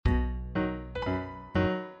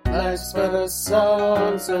Life's but a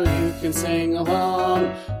song, so you can sing along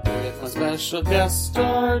with a special guest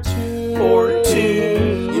star too. Or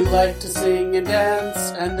two. You like to sing and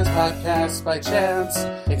dance, and this podcast by chance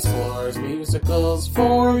explores musicals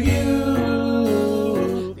for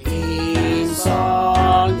you. Theme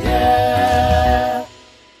song, yeah.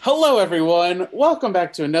 Hello, everyone. Welcome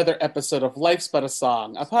back to another episode of Life's But a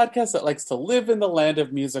Song, a podcast that likes to live in the land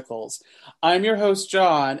of musicals. I'm your host,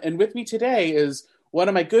 John, and with me today is one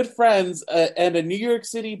of my good friends and a New York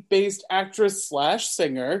City-based actress slash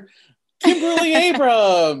singer, Kimberly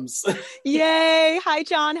Abrams. Yay! Hi,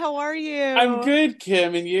 John. How are you? I'm good,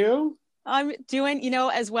 Kim, and you? I'm doing,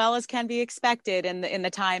 as well as can be expected in the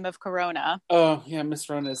time of Corona. Oh yeah, Miss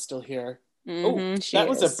Rona is still here.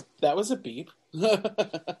 That was a beep.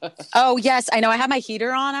 Oh yes, I know. I have my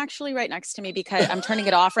heater on actually right next to me because I'm turning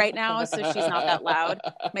it off right now, so she's not that loud.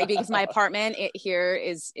 Maybe because my apartment here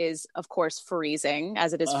is of course freezing,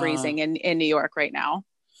 as it is freezing in New York right now.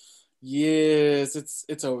 Yes,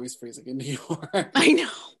 it's always freezing in New York. I know.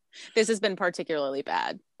 This has been particularly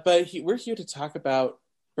bad. But we're here to talk about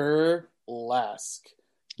Burlesque.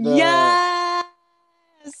 Yes.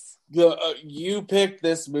 You picked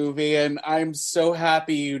this movie, and I'm so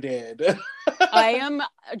happy you did.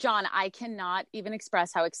 John, I cannot even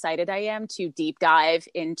express how excited I am to deep dive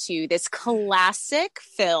into this classic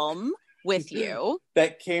film with you.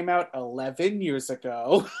 That came out 11 years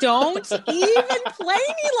ago. Don't even play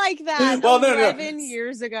me like that. Well, 11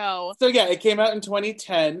 years ago. So yeah, it came out in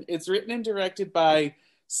 2010. It's written and directed by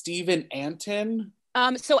Stephen Anton.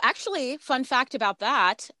 So actually, fun fact about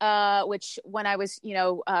that, which when I was,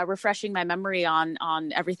 refreshing my memory on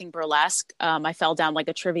everything burlesque, I fell down like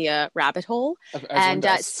a trivia rabbit hole. And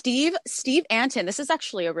Steve Anton, this is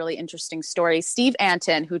actually a really interesting story. Steve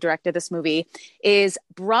Anton, who directed this movie, is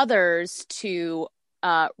brothers to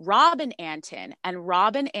Robin Anton, and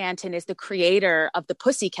Robin Anton is the creator of the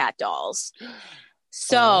Pussycat Dolls.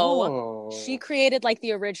 So she created like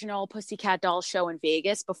the original Pussycat Dolls show in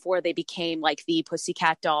Vegas before they became like the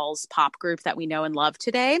Pussycat Dolls pop group that we know and love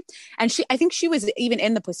today. And I think she was even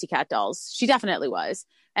in the Pussycat Dolls. She definitely was.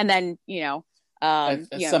 And then,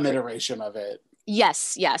 some iteration of it.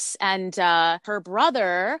 Yes. And her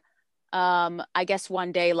brother, I guess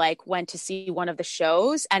one day like went to see one of the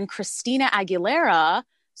shows, and Christina Aguilera,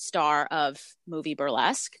 star of movie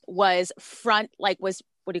Burlesque, was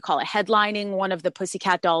headlining one of the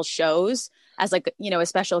Pussycat Dolls shows as like, a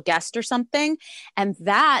special guest or something. And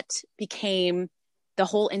that became the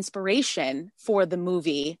whole inspiration for the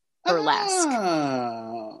movie Burlesque.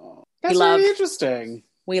 Oh, that's very interesting.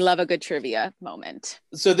 We love a good trivia moment.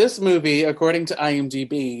 So this movie, according to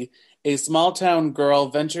IMDb, a small town girl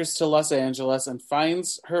ventures to Los Angeles and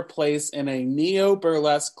finds her place in a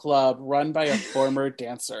neo-burlesque club run by a former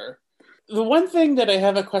dancer. The one thing that I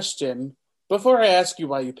have a question before I ask you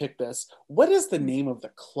why you picked this, what is the name of the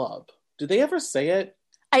club? Do they ever say it?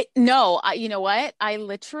 You know what? I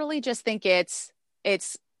literally just think it's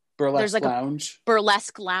Burlesque Lounge.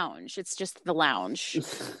 Burlesque Lounge. It's just the lounge.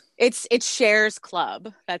 It's Cher's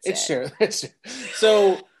Club. That's it. Cher.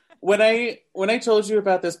 So when I told you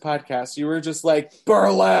about this podcast, you were just like,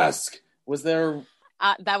 burlesque. Was there?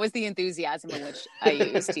 That was the enthusiasm in which I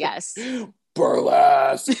used. Yes.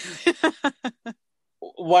 Burlesque.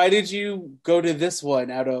 Why did you go to this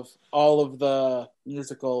one out of all of the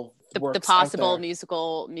musical works, the possible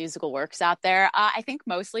musical works out there? I think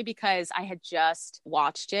mostly because I had just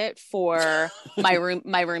watched it for my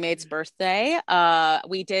roommate's birthday.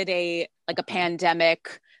 We did a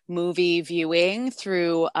pandemic movie viewing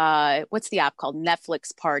through what's the app called,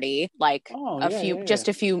 Netflix Party,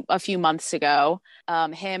 a few months ago.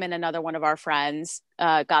 Him and another one of our friends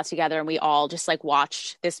got together, and we all just like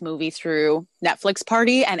watched this movie through Netflix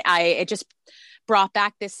Party, and it just brought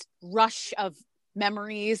back this rush of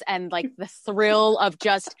memories and like the thrill of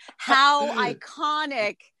just how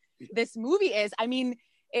iconic this movie is. I mean,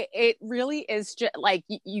 it really is just like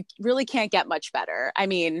you really can't get much better. I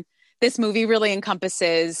mean, this movie really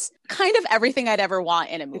encompasses kind of everything I'd ever want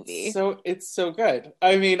in a movie. It's so good.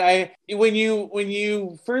 I mean, when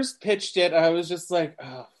you first pitched it, I was just like,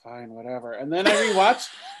 oh, fine, whatever. And then I rewatched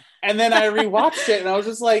it, and I was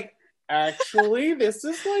just like, actually, this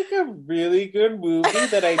is like a really good movie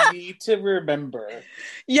that I need to remember.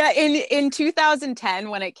 Yeah, in 2010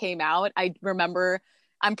 when it came out, I remember.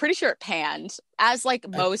 I'm pretty sure it panned, as like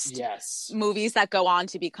most movies that go on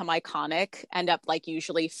to become iconic end up like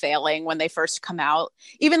usually failing when they first come out.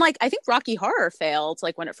 Even like I think Rocky Horror failed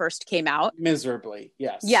like when it first came out miserably.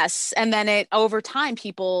 Yes, and then over time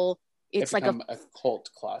it's like a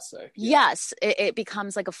cult classic. Yes, it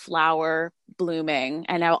becomes like a flower blooming,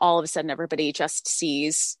 and now all of a sudden everybody just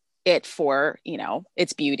sees it for,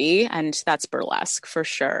 its beauty, and that's burlesque for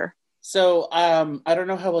sure. So, I don't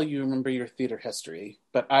know how well you remember your theater history,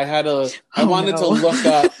 but I Oh wanted to no. look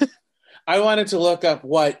up, I wanted to look up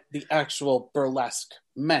what the actual burlesque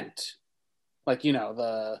meant. Like,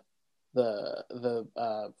 The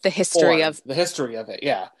history of the history of it.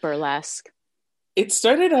 Yeah. burlesque. It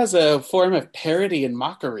started as a form of parody and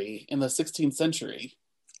mockery in the 16th century.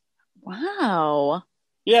 Wow. Well,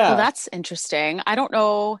 Yeah. that's interesting. I don't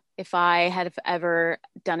know if I had ever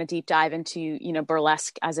done a deep dive into,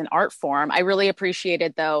 burlesque as an art form. I really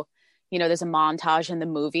appreciated, though, there's a montage in the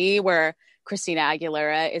movie where Christina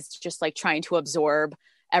Aguilera is just like trying to absorb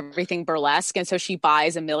everything burlesque. And so she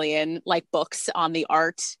buys a million like books on the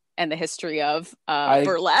art and the history of I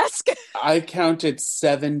burlesque. I counted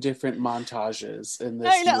 7 different montages in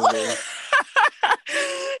this I know. movie.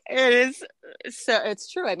 It is. So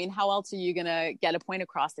it's true. I mean, how else are you going to get a point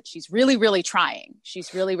across that she's really, really trying?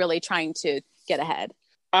 She's really, really trying to get ahead.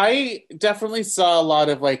 I definitely saw a lot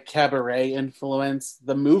of like cabaret influence,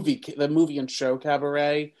 the movie and show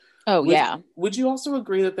Cabaret. Oh, yeah. Would you also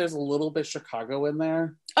agree that there's a little bit Chicago in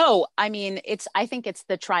there? Oh, I mean, I think it's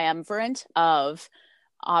the triumvirate of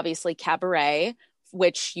obviously Cabaret,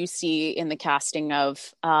 which you see in the casting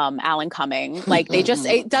of Alan Cumming. Like doesn't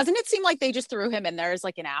it seem like they just threw him in there as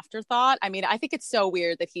like an afterthought? I mean, I think it's so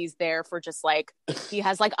weird that he's there for just like, he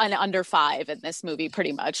has like an under 5 in this movie,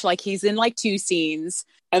 pretty much. Like he's in like 2 scenes.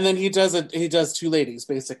 And then he does 2 ladies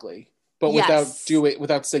basically, but Yes.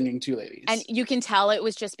 without singing 2 ladies. And you can tell it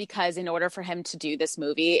was just because in order for him to do this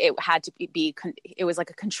movie, it had to it was like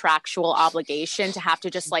a contractual obligation to have to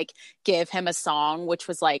just like give him a song, which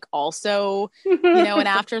was like also, an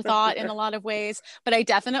afterthought in a lot of ways. But I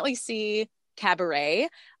definitely see Cabaret,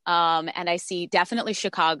 and I see definitely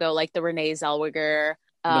Chicago, like the Renee Zellweger,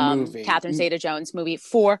 movie. Catherine Zeta-Jones movie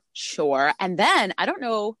for sure. And then I don't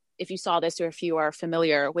know if you saw this or if you are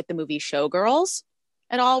familiar with the movie Showgirls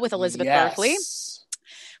at all with Elizabeth Berkley.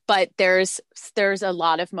 But there's a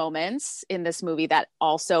lot of moments in this movie that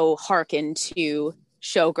also harken to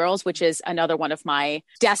Showgirls, which is another one of my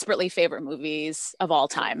desperately favorite movies of all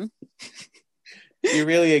time. You're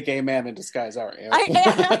really a gay man in disguise, aren't you? I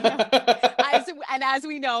am. As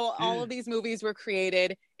we know, all of these movies were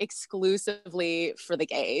created exclusively for the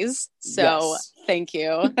gays. So Yes. Thank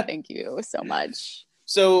you. Thank you so much.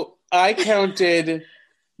 So I counted,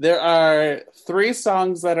 there are 3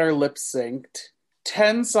 songs that are lip synced,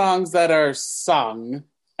 10 songs that are sung,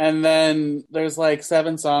 and then there's like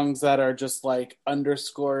 7 songs that are just like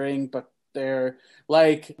underscoring, but they're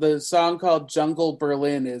like the song called Jungle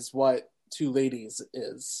Berlin is what 2 ladies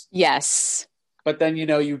is. Yes. But then,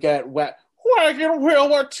 you get Wagon Wheel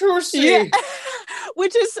Watusi. Yeah.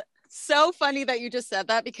 Which is so funny that you just said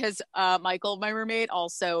that because Michael, my roommate,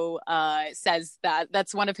 also says that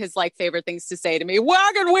that's one of his like favorite things to say to me.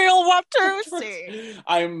 Wagon Wheel Watusi.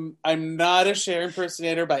 I'm not a Cher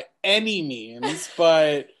impersonator by any means,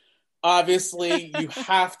 but obviously you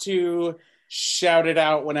have to shout it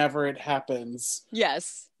out whenever it happens.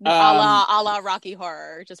 Yes. A la Rocky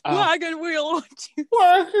Horror. Just Wagon Wheel Watusi.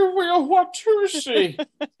 Wagon Wheel Watusi.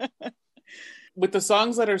 With the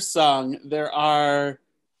songs that are sung,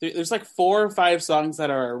 there's like 4 or 5 songs that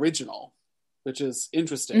are original, which is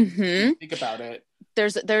interesting. Mm-hmm. Think about it.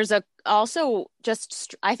 There's a also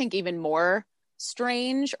just I think even more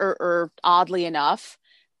strange or oddly enough,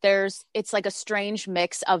 it's like a strange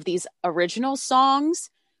mix of these original songs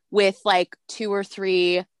with like 2 or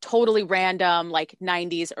 3 totally random like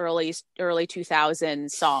 90s early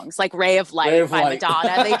 2000s songs like Ray of Light by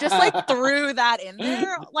Madonna. They just like threw that in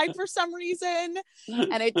there like for some reason,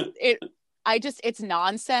 and it's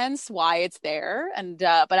nonsense why it's there, and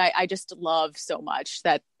but I just love so much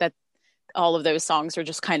that all of those songs are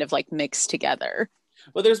just kind of like mixed together.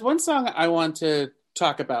 Well, there's one song I want to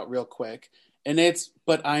talk about real quick, and it's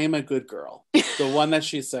But I Am a Good Girl, the one that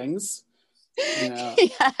she sings.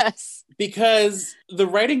 Yes, because the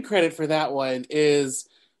writing credit for that one is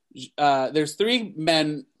there's 3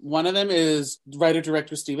 men. One of them is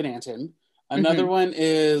writer-director Stephen Anton. Another one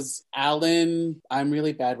is Alan, I'm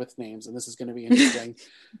really bad with names, and this is going to be interesting.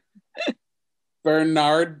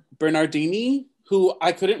 Bernardini, who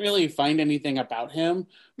I couldn't really find anything about him,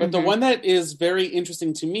 but the one that is very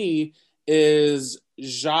interesting to me is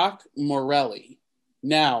Jacques Morelli.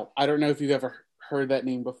 Now, I don't know if you've ever heard that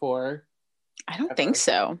name before. I don't think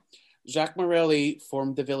so. Jacques Morelli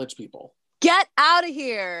formed the Village People. Get out of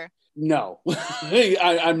here. No,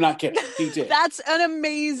 I'm not kidding. He did. That's an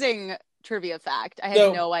amazing trivia fact. I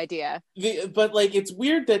had no idea. But like, it's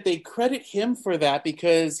weird that they credit him for that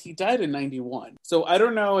because he died in 91. So I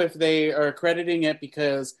don't know if they are crediting it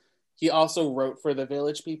because he also wrote for the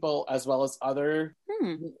Village People as well as other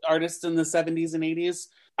artists in the 70s and 80s.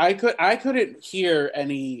 I couldn't hear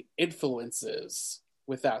any influences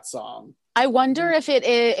with that song. I wonder if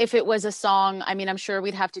it was a song. I mean, I'm sure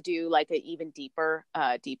we'd have to do like an even deeper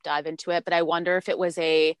deep dive into it, but I wonder if it was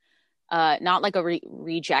a not like a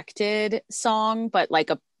rejected song, but like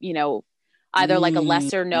a, you know, either like a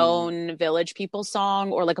lesser known Village People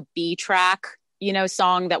song or like a B track, you know,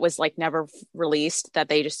 song that was like never released that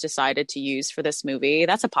they just decided to use for this movie.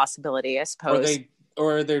 That's a possibility, I suppose.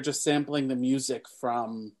 Or they're just sampling the music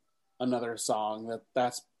from another song.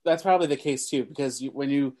 That's probably the case too, because when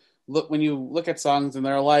you look at songs and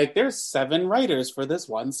they're like, there's 7 writers for this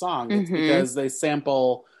one song. It's because they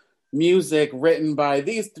sample music written by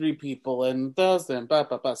these 3 people and those and blah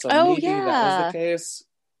blah blah. So maybe that was the case.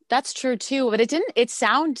 That's true too, but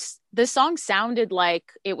the song sounded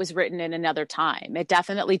like it was written in another time. It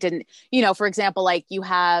definitely didn't, you know, for example, like you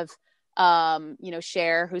have you know,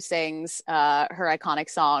 Cher, who sings her iconic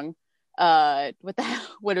song,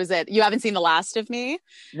 what was it? You Haven't Seen the Last of Me,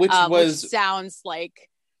 which sounds like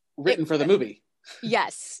written for the movie.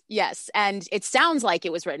 Yes, and it sounds like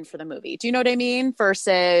it was written for the movie. Do you know what I mean?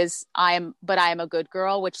 Versus I Am a Good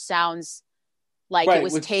Girl, which sounds like it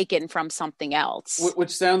was taken from something else.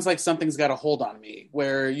 Which sounds like Something's Got a Hold on Me,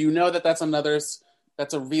 where you know that's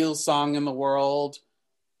a real song in the world,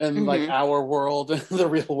 and like our world, the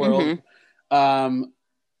real world,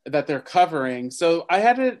 that they're covering. So I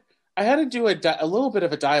had to do a little bit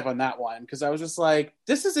of a dive on that one, because I was just like,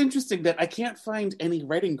 this is interesting that I can't find any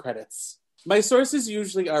writing credits. My sources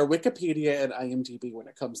usually are Wikipedia and IMDb when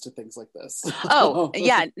it comes to things like this. Oh,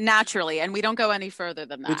 yeah, naturally. And we don't go any further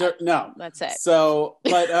than that. No. That's it. So,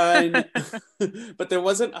 but but there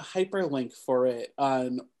wasn't a hyperlink for it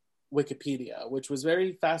on Wikipedia, which was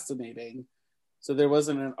very fascinating. So there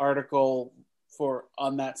wasn't an article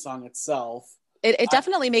on that song itself. It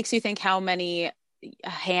definitely makes you think how many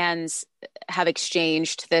hands have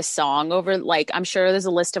exchanged this song over, like, I'm sure there's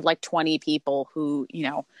a list of like 20 people who, you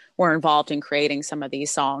know, were involved in creating some of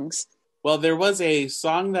these songs. Well, there was a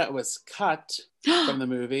song that was cut from the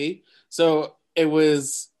movie. So it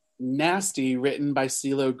was Nasty, written by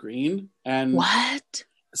CeeLo Green. And what?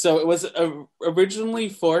 So it was originally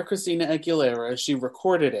for Christina Aguilera. She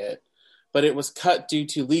recorded it, but it was cut due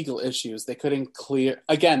to legal issues. They couldn't clear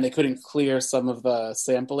some of the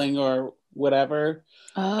sampling or whatever.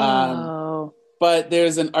 But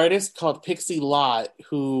there's an artist called Pixie Lott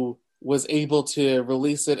who was able to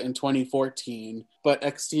release it in 2014, but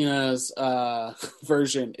Xtina's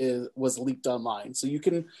version was leaked online, so you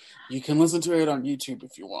can listen to it on YouTube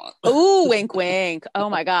if you want. Ooh, wink, wink. Oh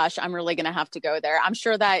my gosh, I'm really gonna have to go there. I'm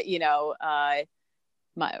sure that, you know,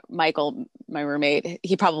 Michael, my roommate,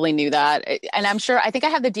 he probably knew that, and I think I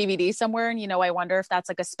have the DVD somewhere, and, you know, I wonder if that's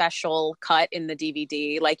like a special cut in the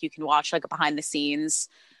DVD, like you can watch like a behind the scenes.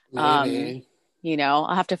 Maybe. You know,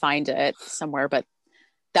 I'll have to find it somewhere, but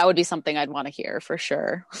that would be something I'd want to hear for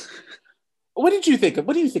sure. What do you think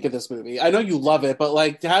of this movie? I know you love it, but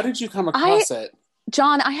like, how did you come across it?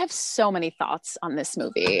 John, I have so many thoughts on this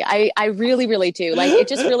movie. I really, really do. Like, it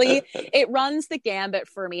just really, it runs the gambit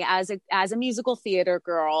for me as a musical theater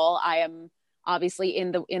girl. I am obviously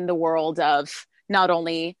in the world of not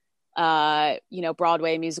only, you know,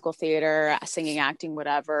 Broadway musical theater, singing, acting,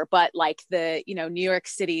 whatever, but like the, you know, New York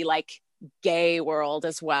City, like gay world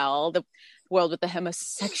as well. The world with the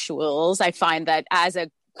homosexuals. I find that as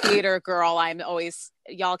a theater girl, I'm always,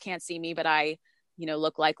 y'all can't see me, but I, you know,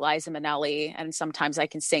 look like Liza Minnelli, and sometimes I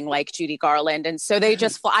can sing like Judy Garland. And so they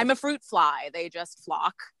just, I'm a fruit fly. They just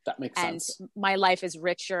flock. That makes sense. And my life is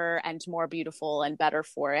richer and more beautiful and better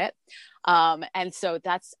for it. And so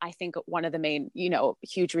that's, I think, one of the main, you know,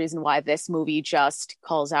 huge reason why this movie just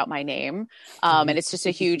calls out my name. And it's just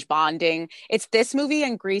a huge bonding. It's this movie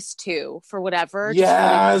and Grease 2, for whatever.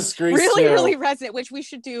 Yes, Grease 2. Really resonant, which we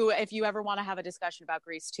should do if you ever want to have a discussion about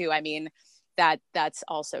Grease 2. I mean, that's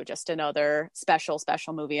also just another special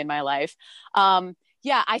movie in my life.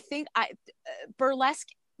 Yeah, I think Burlesque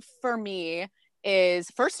for me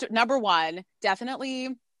is first, number one, definitely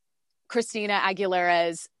Christina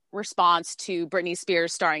Aguilera's response to Britney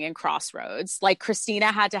Spears starring in Crossroads. Like,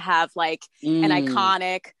 Christina had to have like an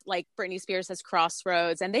iconic, like, Britney Spears has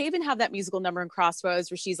Crossroads, and they even have that musical number in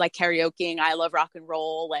Crossroads where she's like karaokeing I Love Rock and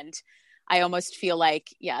Roll, and I almost feel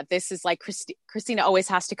like, yeah, this is like Christina always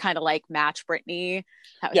has to kind of like match Britney.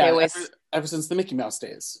 Yeah, ever since the Mickey Mouse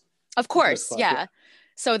days. Of course, yeah.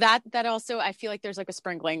 So that also, I feel like there's like a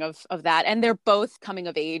sprinkling of that. And they're both coming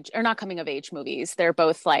of age, or not coming of age movies. They're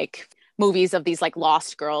both like movies of these like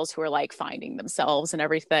lost girls who are like finding themselves and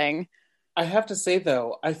everything. I have to say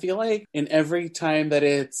though, I feel like in every time that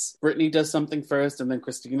it's Brittany does something first and then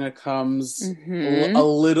Christina comes a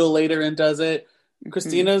little later and does it,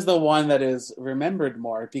 Christina is the one that is remembered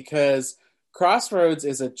more because Crossroads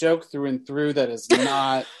is a joke through and through that is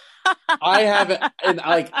not. I haven't, and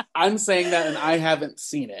like I'm saying that, and I haven't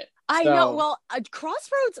seen it. I know. Well,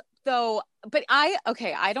 Crossroads though, but I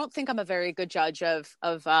don't think I'm a very good judge of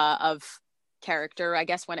character, I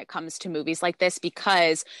guess, when it comes to movies like this,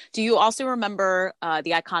 because do you also remember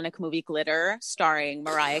the iconic movie Glitter starring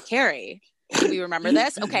Mariah Carey? Do you remember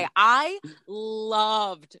this? Okay, I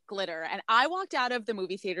loved Glitter, and I walked out of the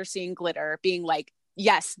movie theater seeing Glitter being like,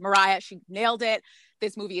 yes, Mariah, she nailed it.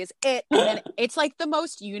 This movie is it. And then it's like the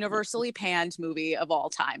most universally panned movie of all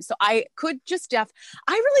time. So I could just I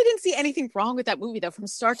really didn't see anything wrong with that movie though. From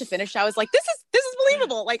start to finish, I was like, this is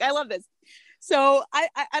believable. Like, I love this. So I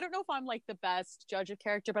don't know if I'm like the best judge of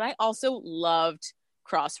character, but I also loved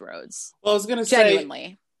Crossroads. Well, I was gonna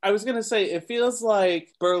say, it feels like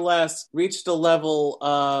Burlesque reached a level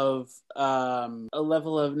of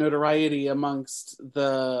notoriety amongst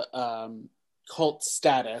the cult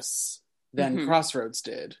status than Crossroads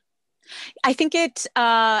did. I think it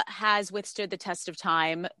has withstood the test of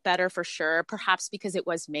time better for sure, perhaps because it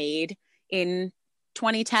was made in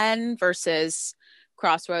 2010 versus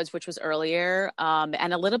Crossroads, which was earlier,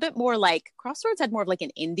 and a little bit more like Crossroads had more of like an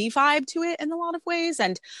indie vibe to it in a lot of ways.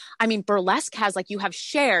 And I mean, Burlesque has like, you have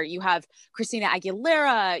Cher, you have Christina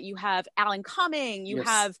Aguilera, you have Alan Cumming, you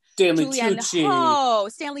have Julianne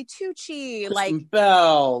Hough, Stanley Tucci, Kristen like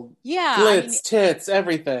Bell, yeah, glitz, tits,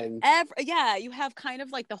 everything. Yeah, you have kind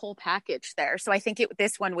of like the whole package there. So I think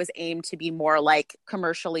this one was aimed to be more like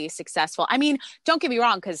commercially successful. I mean, don't get me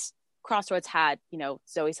wrong, because Crossroads had,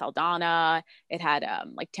 Zoe Saldana, it had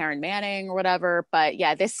like Taryn Manning or whatever, but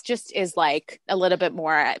yeah, this just is like a little bit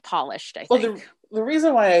more polished, I think. Well, the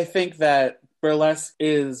reason why I think that Burlesque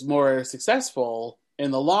is more successful in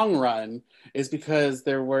the long run is because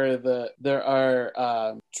there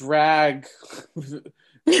are drag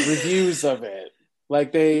reviews of it.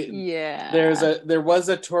 Like there was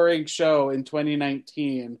a touring show in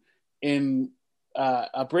 2019 in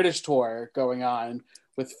a British tour going on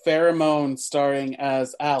with Pheromone starring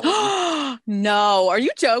as Allie. No, are you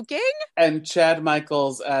joking? And Chad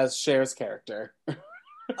Michaels as Cher's character.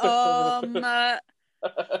 Wait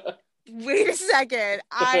a second.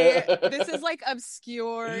 This is like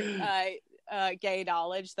obscure gay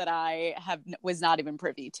knowledge that I was not even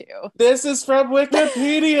privy to. This is from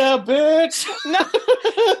Wikipedia, bitch. No.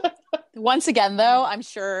 Once again, though, I'm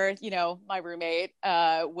sure, my roommate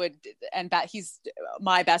would, and he's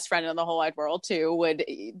my best friend in the whole wide world too, would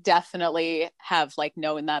definitely have like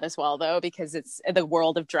known that as well, though, because it's the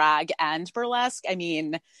world of drag and burlesque. I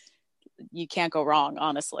mean, you can't go wrong,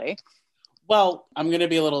 honestly. Well, I'm going to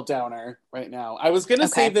be a little downer right now. I was going to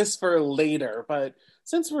save this for later, but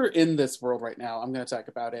since we're in this world right now, I'm going to talk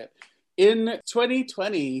about it. In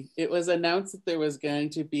 2020, it was announced that there was going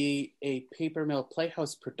to be a Paper Mill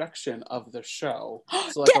Playhouse production of the show.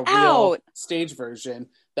 So like real stage version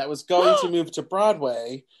that was going to move to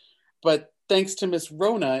Broadway, but thanks to Miss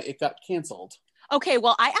Rona, it got canceled. Okay,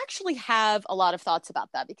 well, I actually have a lot of thoughts about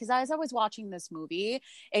that because as I was watching this movie,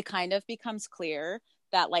 it kind of becomes clear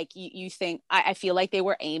that like you think, I feel like they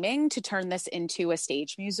were aiming to turn this into a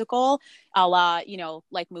stage musical a la,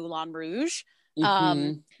 like Moulin Rouge.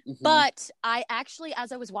 But I actually,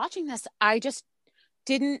 as I was watching this, I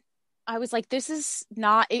was like, this is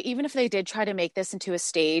not, even if they did try to make this into a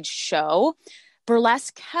stage show,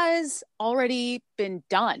 burlesque has already been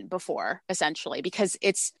done before, essentially, because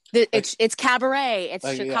it's cabaret,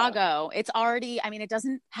 it's Chicago. Yeah. It's already, I mean, it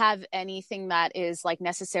doesn't have anything that is like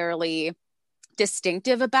necessarily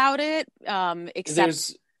distinctive about it,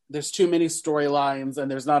 except there's too many storylines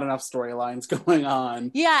and there's not enough storylines going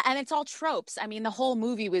on. Yeah, and it's all tropes. I mean, the whole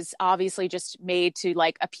movie was obviously just made to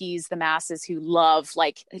like appease the masses who love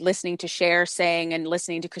like listening to Cher sing and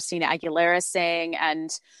listening to Christina Aguilera sing and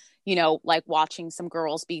like watching some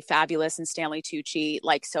girls be fabulous and Stanley Tucci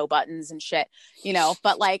like sew buttons and shit,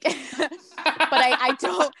 but like but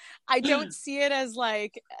I don't see it as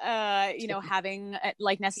like having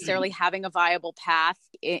like necessarily having a viable path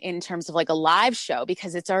in terms of like a live show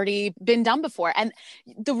because it's already been done before. And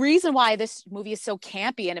the reason why this movie is so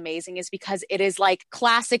campy and amazing is because it is like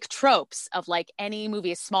classic tropes of like any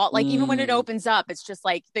movie, small, like even when it opens up, it's just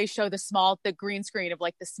like they show the green screen of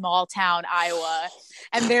like the small town Iowa,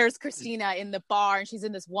 and there's there's Christina in the bar, and she's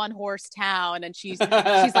in this one horse town, and she's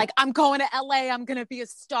like, I'm going to LA, I'm gonna be a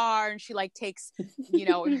star, and she like takes, you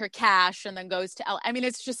know, her cash and then goes to LA. I mean,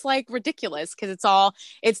 it's just like ridiculous because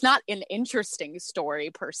it's not an interesting story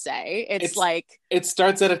per se. It's like it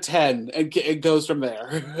starts at a 10 and it goes from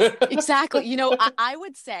there. Exactly. You know, I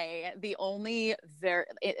would say the only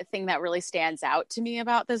thing that really stands out to me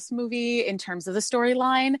about this movie in terms of the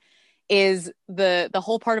storyline is the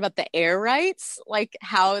whole part about the air rights, like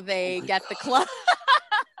how they get the club,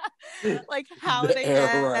 like how they get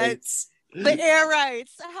the air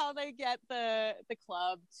rights, how they get the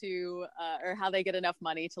club to, or how they get enough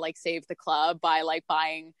money to like save the club by like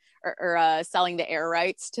buying or selling the air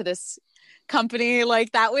rights to this company.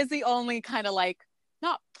 Like that was the only kind of like,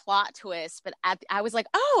 not plot twist, but I was like,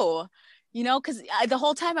 oh, you know, because the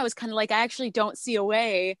whole time I was kind of like, I actually don't see a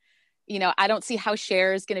way, you know, I don't see how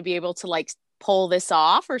Cher is going to be able to like pull this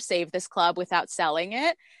off or save this club without selling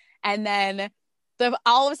it. And then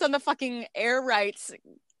all of a sudden the fucking air rights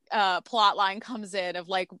plot line comes in of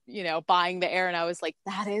like, you know, buying the air. And I was like,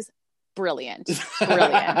 that is brilliant.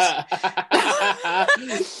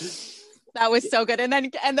 That was so good. And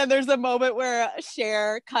then there's a moment where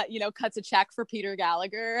Cher cuts a check for Peter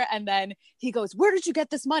Gallagher, and then he goes, "Where did you get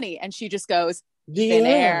this money?" And she just goes, "Thin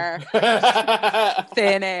air."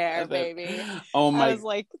 Thin air, baby. Oh my! I was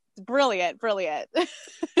like, brilliant.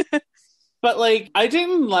 But like, I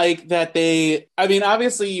didn't like that I mean,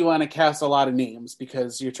 obviously you want to cast a lot of names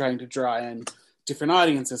because you're trying to draw in different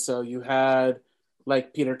audiences. So you had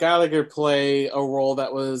like Peter Gallagher play a role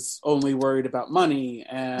that was only worried about money,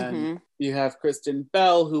 and you have Kristen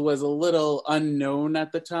Bell, who was a little unknown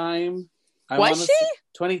at the time. Was she?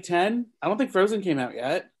 2010? I don't think Frozen came out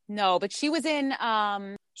yet. No, but she was in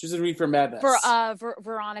she was in Reefer Madness.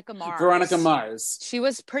 Veronica Mars. Veronica Mars. She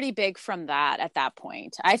was pretty big from that at that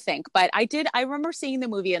point, I think. But I remember seeing the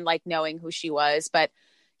movie and like knowing who she was, but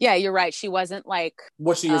yeah, you're right. She wasn't like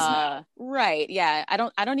what she is now. Right. Yeah. I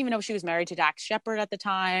don't even know if she was married to Dax Shepard at the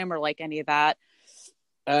time or like any of that.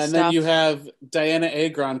 And then you have Diana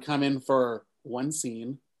Agron come in for one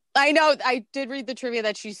scene. I know. I did read the trivia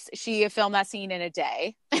that she filmed that scene in a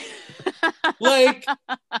day. like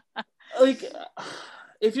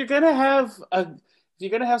if you're gonna have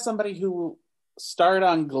somebody who starred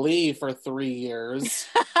on Glee for 3 years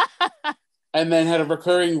and then had a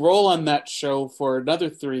recurring role on that show for another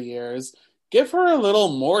 3 years, give her a little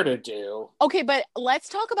more to do. Okay, but let's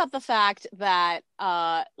talk about the fact that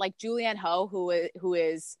like Julianne Hough, who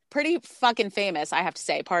is pretty fucking famous, I have to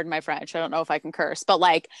say, pardon my French, I don't know if I can curse, but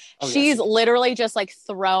like she's literally just like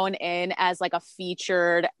thrown in as like a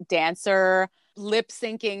featured dancer, lip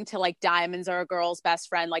syncing to like Diamonds Are a Girl's Best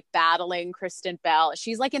Friend, like battling Kristen Bell.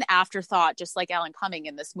 She's like an afterthought, just like Ellen Cumming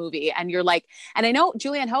in this movie. And you're like, and I know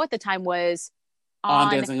Julianne Hough at the time was on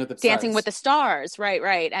Dancing with the Stars.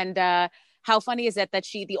 Right. And how funny is it that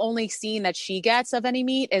the only scene that she gets of any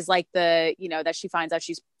meat is like that she finds out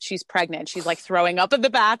she's pregnant. She's like throwing up in the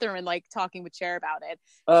bathroom and like talking with Cher about it.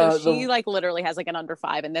 So she like literally has like an under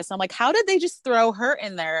 5 in this. I'm like, how did they just throw her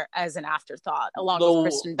in there as an afterthought along with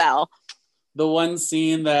Kristen Bell? The one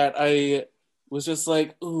scene that I was just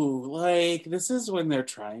like, ooh, like this is when they're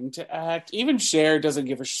trying to act. Even Cher doesn't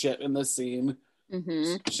give a shit in this scene.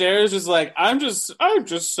 Mm-hmm. Cher's just like, I'm just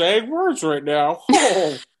saying words right now.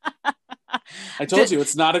 Oh. I told you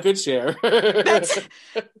it's not a good Cher.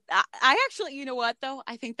 I actually, you know what though?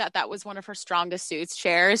 I think that was one of her strongest suits.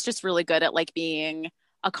 Cher is just really good at like being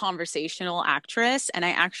a conversational actress, and I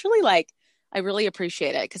actually I really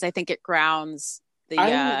appreciate it because I think it grounds the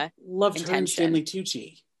I loved intention. her and Stanley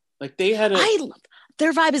Tucci. Like they had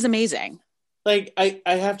their vibe is amazing. Like I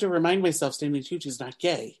have to remind myself Stanley Tucci's not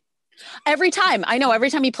gay. Every time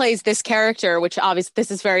he plays this character, which obviously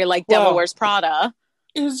this is very like Devil Wears Prada.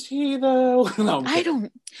 Is he though? No,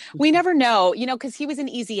 we never know, you know, because he was in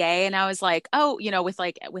Easy A, and I was like, oh, you know, with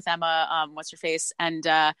Emma, what's her face, and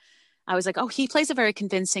I was like, oh, he plays a very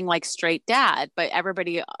convincing like straight dad, but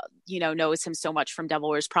everybody, you know, knows him so much from Devil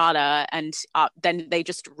Wears Prada, and then they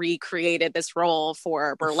just recreated this role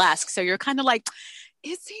for Burlesque, so you're kind of like,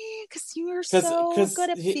 is he? Because you were so good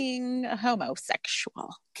at being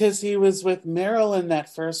homosexual. Because he was with Meryl in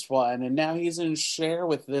that first one, and now he's in Cher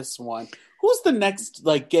with this one. Who's the next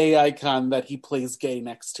like gay icon that he plays gay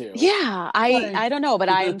next to? Yeah, I don't know, but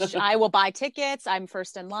I will buy tickets. I'm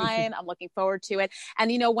first in line. I'm looking forward to it.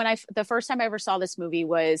 And you know, when the first time I ever saw this movie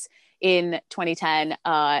was in 2010.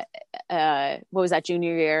 What was that,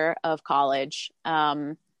 junior year of college?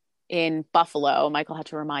 In Buffalo. Michael had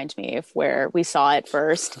to remind me of where we saw it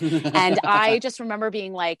first. And I just remember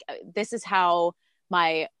being like, this is how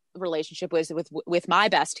my relationship was with my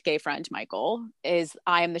best gay friend Michael. Is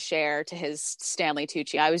I am the Cher to his Stanley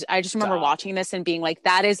Tucci. I just remember watching this and being like,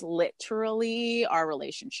 that is literally our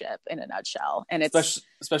relationship in a nutshell. And it's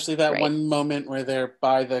especially that great. One moment where they're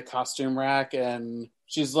by the costume rack and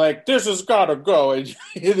she's like, "This has gotta go," and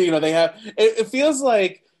they have it feels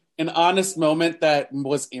like an honest moment that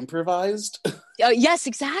was improvised. Yes,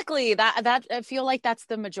 exactly. That I feel like that's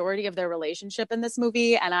the majority of their relationship in this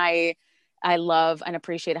movie, and I love and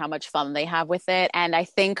appreciate how much fun they have with it. And I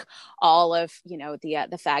think all of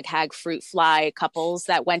the fag hag fruit fly couples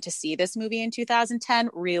that went to see this movie in 2010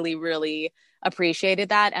 really, really appreciated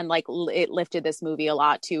that, and like it lifted this movie a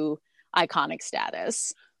lot to iconic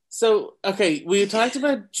status. So, okay, we talked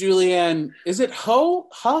about Julianne. Is it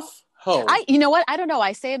Huff? You know what? I don't know.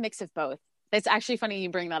 I say a mix of both. It's actually funny you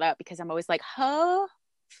bring that up because I'm always like, Ho.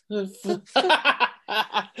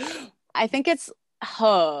 I think it's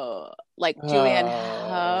Ho. Like Julianne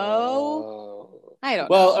Ho. I don't know.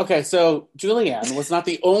 Well, okay, so Julianne was not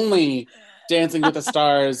the only Dancing with the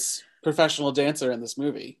Stars professional dancer in this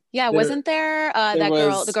movie. Yeah, wasn't there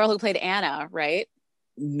the girl who played Anna, right?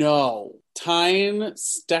 No. Tyne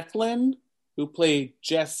Stecklin, who played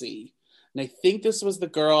Jessie. And I think this was the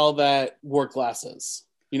girl that wore glasses.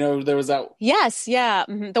 There was that. Yes, yeah.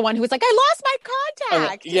 Mm-hmm. The one who was like, I lost my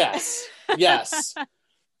contact. Yes.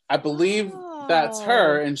 I believe that's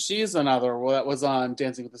her. And she's another that was on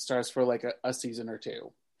Dancing with the Stars for like a season or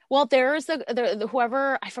two. Well, there's the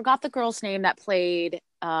whoever, I forgot the girl's name that played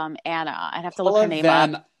Anna. I'd have to look her name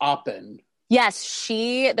Van Oppen. Yes,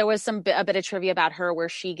 there was a bit of trivia about her where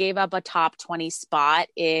she gave up a top 20 spot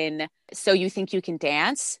in So You Think You Can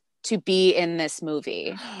Dance to be in this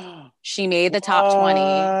movie. She made the top 20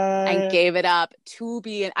 and gave it up to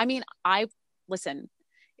be in. I mean, it's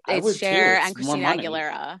Cher and Christina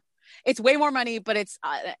Aguilera. It's way more money, but it's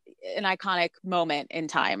an iconic moment in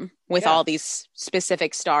time with all these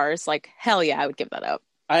specific stars. Like, hell yeah, I would give that up.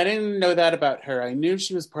 I didn't know that about her. I knew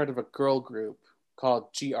she was part of a girl group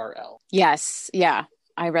called GRL. Yes. Yeah.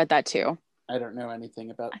 I read that too. I don't know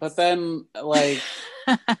anything about, but then like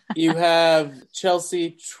you have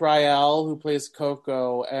Chelsea Trial who plays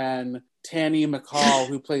Coco and Tanny McCall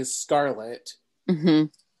who plays Scarlett.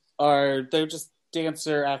 Mm-hmm. They're just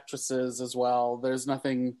dancer actresses as well. There's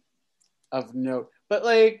nothing of note, but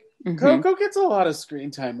like Coco gets a lot of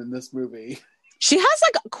screen time in this movie. She has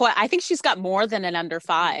I think she's got more than an under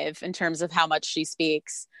 5 in terms of how much she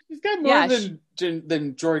speaks. She's got more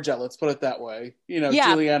than Georgia. Let's put it that way.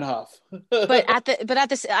 Julianne Hough. but at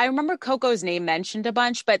this, I remember Coco's name mentioned a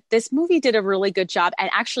bunch. But this movie did a really good job. And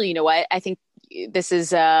actually, you know what? I think this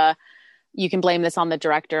is you can blame this on the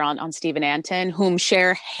director, on Stephen Anton, whom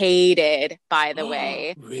Cher hated, by the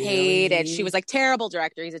way. Really? Hated. She was like, terrible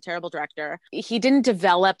director. He's a terrible director. He didn't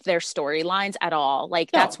develop their storylines at all.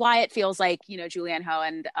 Like, that's why it feels like, Julianne Hough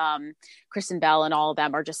and Kristen Bell and all of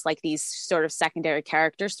them are just like these sort of secondary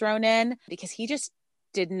characters thrown in, because he just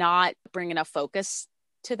did not bring enough focus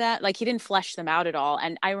to that. Like, he didn't flesh them out at all.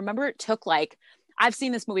 And I remember it took I've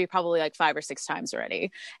seen this movie probably like 5 or 6 times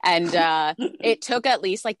already. And it took at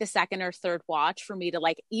least like the second or third watch for me to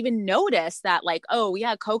like even notice that like, oh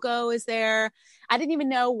yeah, Coco is there. I didn't even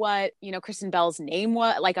know what, Kristen Bell's name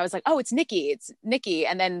was. Like, I was like, oh, it's Nikki.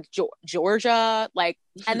 And then Georgia, like,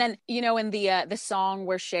 and then, in the song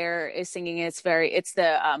where Cher is singing, it's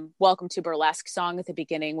the Welcome to Burlesque song at the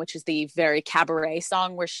beginning, which is the very cabaret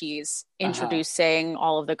song where she's introducing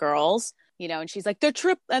all of the girls. And she's like,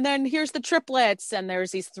 and then here's the triplets. And there's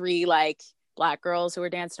these 3 like Black girls who were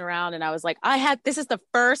dancing around. And I was like, this is the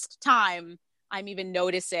first time I'm even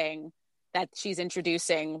noticing that she's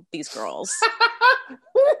introducing these girls.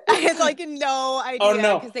 I had like no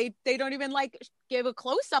idea, because they don't even like give a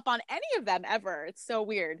close up on any of them ever. It's so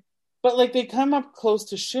weird. But like they come close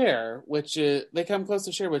to Cher, which is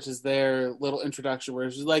their little introduction where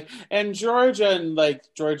she's like, and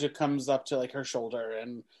Georgia comes up to like her shoulder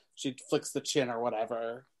and she flicks the chin or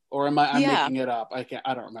whatever. Or am I making it up? I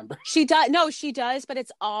don't remember. She does. No, she does, but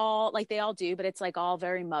it's all like they all do, but it's like all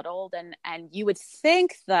very muddled. And you would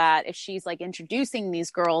think that if she's like introducing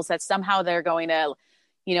these girls, that somehow they're going to,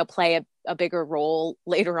 play a bigger role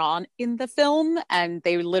later on in the film. And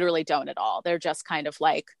they literally don't at all. They're just kind of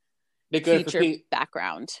like feature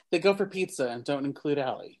background. They go for pizza and don't include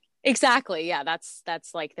Allie. Exactly. Yeah,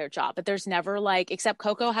 that's like their job. But there's never like, except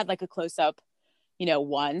Coco had like a close up,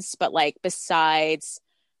 once, but like besides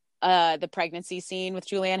the pregnancy scene with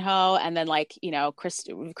Julianne Hough, and then like,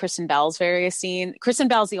 Kristen Bell's various scene. Kristen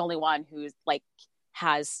Bell's the only one who's like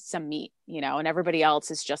has some meat, and everybody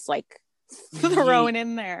else is just like thrown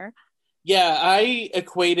in there. Yeah, I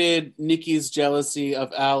equated Nikki's jealousy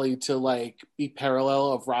of Allie to like be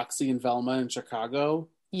parallel of Roxy and Velma in Chicago.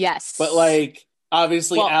 But Yes. like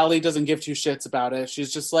obviously Well, Allie doesn't give two shits about it.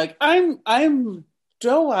 She's just like, I'm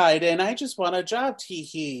doe-eyed and I just want a job, tee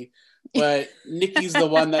hee. But Nikki's the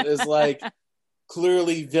one that is like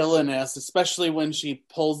clearly villainous, especially when she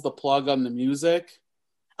pulls the plug on the music.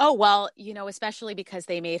 oh, well, especially because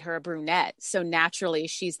they made her a brunette. So naturally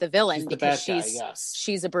she's the She's villain the because bad guy, she's yes.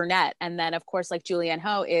 she's a brunette. And then of course, like Julianne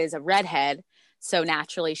Hough is a redhead. So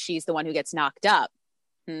naturally she's the one who gets knocked up.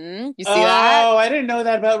 You see that? Oh, I didn't know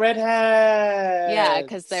that about Yeah,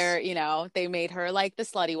 because redheads. they made her like the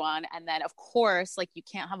slutty one. And then of course, like you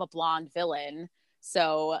can't have a blonde villain.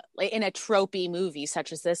 So like in a tropey movie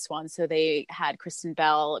such as this one, so they had Kristen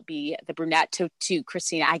Bell be the brunette to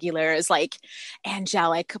Christina Aguilera's like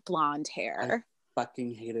angelic blonde I hair.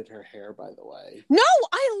 fucking hated her hair, by the way. No,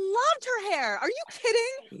 I loved her hair. Are you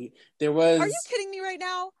kidding? There Are you was kidding me right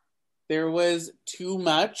now? there was too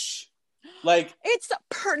much. Like,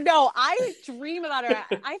 No, I dream about her.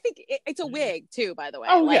 I think it's a wig too, by the way.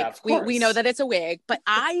 oh yeah, Like of we know course. that it's a wig, but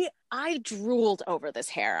I drooled over this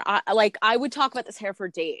hair. I would talk about this hair for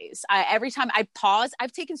days. Every time I pause,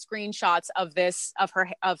 I've taken screenshots of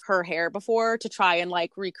her hair before to try and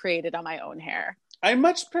like recreate it on my own hair. I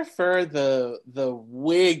much prefer the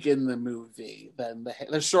wig in the movie than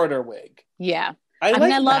the shorter wig. Yeah. I I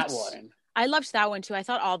mean, like that one. I loved that one too. I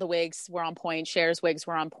thought all the wigs were on point. Cher's wigs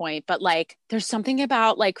were on point, but like there's something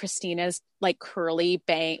about like Christina's like curly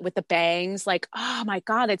bang with the bangs. Like, oh my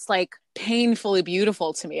God, it's like painfully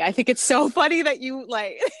beautiful to me. I think it's so funny that you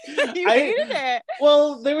like you I hated it.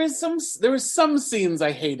 well, there was some scenes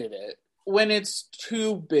I hated it when it's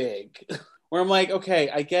too big. Where I'm like, okay,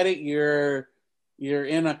 I get it. You're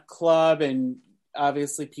in a club and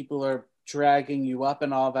obviously people are dragging you up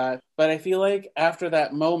and all that. But I feel like after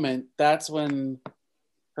that moment, that's when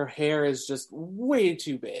her hair is just way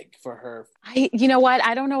too big for her. You know what?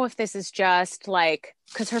 I don't know if this is just like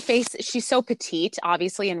because her face, she's so petite,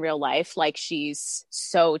 obviously in real life, like she's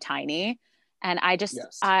so tiny. And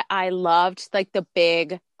Yes. I loved like the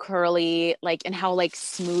big curly, like, and how like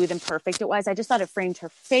smooth and perfect it was. I just thought it framed her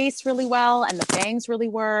face really well and the bangs really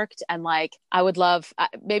worked. And like, I would love,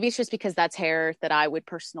 maybe it's just because that's hair that I would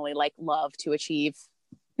personally like love to achieve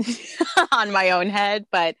on my own head.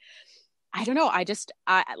 But I don't know. I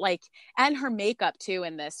like, and her makeup too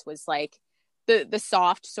in this was like the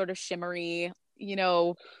soft sort of shimmery,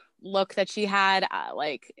 look that she had.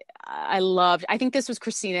 I loved. I think this was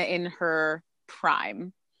Christina in her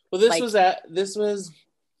prime. Well, Like this was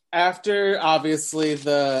after obviously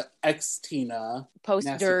the ex Tina post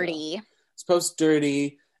Nasty Girl. dirty. It's post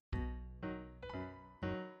dirty.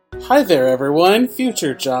 Hi there, everyone.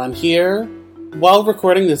 Future John here. While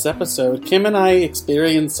recording this episode, Kim and I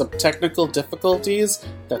experienced some technical difficulties.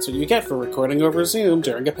 That's what you get for recording over Zoom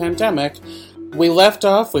during a pandemic. We left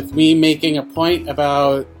off with me making a point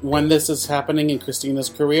about when this is happening in Christina's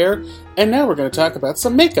career, and now we're going to talk about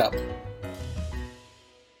some makeup.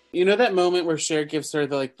 You know that moment where Cher gives her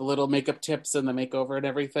the little makeup tips and the makeover and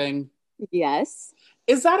everything? Yes.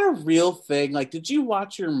 Is that a real thing? Like, did you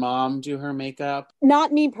watch your mom do her makeup?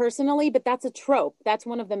 Not me personally, but that's a trope. That's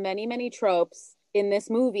one of the many, many tropes in this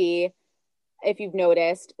movie, if you've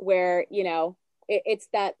noticed, where, it's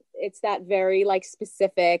that very like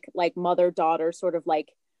specific, like mother daughter sort of like,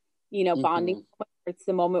 bonding. Mm-hmm. It's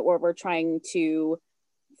the moment where we're trying to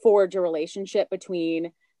forge a relationship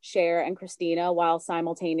between Cher and Christina while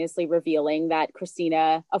simultaneously revealing that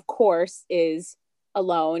Christina, of course, is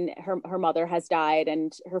alone. Her mother has died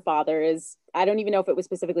and her father is, I don't even know if it was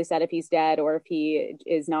specifically said if he's dead or if he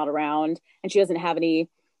is not around, and she doesn't have any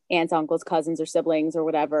aunts, uncles, cousins, or siblings or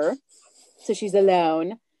whatever. So she's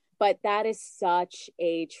alone. But that is such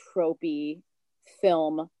a tropey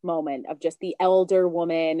film moment of just the elder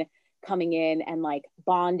woman coming in and like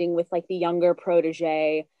bonding with like the younger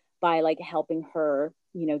protege by like helping her,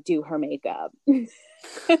 do her makeup.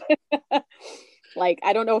 Like,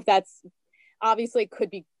 I don't know if that's obviously it could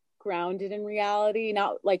be grounded in reality,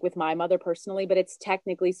 not like with my mother personally, but it's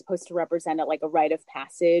technically supposed to represent like a rite of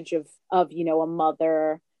passage of a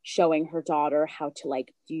mother showing her daughter how to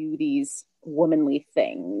like do these womanly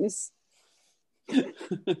things.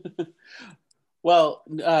 Well,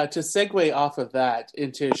 to segue off of that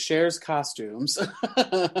into Cher's costumes.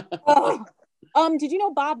 Oh. Did you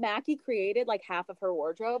know Bob Mackie created like half of her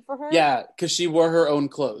wardrobe for her? Yeah, because she wore her own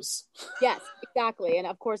clothes. Yes, exactly. And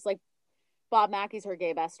of course, like Bob Mackey's her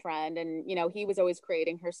gay best friend, and he was always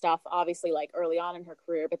creating her stuff, obviously like early on in her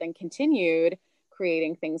career, but then continued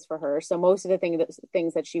creating things for her. So most of the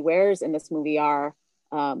things that she wears in this movie are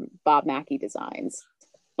Bob Mackie designs.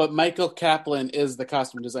 But Michael Kaplan is the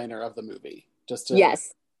costume designer of the movie, just to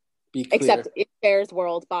Yes. be clear. Except in Bear's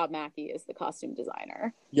world, Bob Mackie is the costume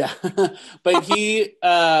designer. Yeah. But he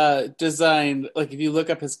designed, like, if you look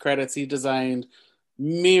up his credits, he designed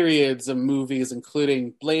myriads of movies,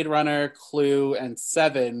 including Blade Runner, Clue, and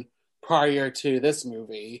Seven prior to this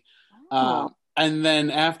movie. Oh. And then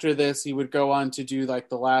after this, he would go on to do, like,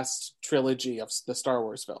 the last trilogy of the Star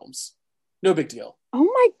Wars films. No big deal. Oh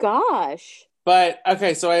my gosh. But,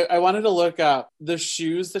 okay, so I wanted to look up the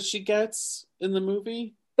shoes that she gets in the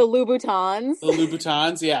movie. The Louboutins. The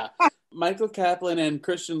Louboutins, yeah. Michael Kaplan and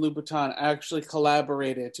Christian Louboutin actually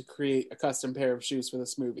collaborated to create a custom pair of shoes for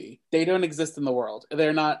this movie. They don't exist in the world.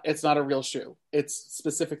 It's not a real shoe. It's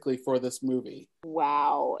specifically for this movie.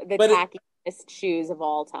 Wow. The tackiest shoes of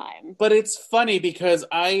all time. But it's funny because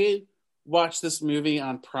I watched this movie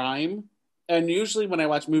on Prime, and usually when I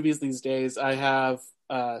watch movies these days, I have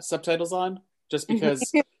subtitles on, just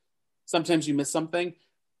because sometimes you miss something.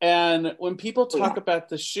 And when people talk about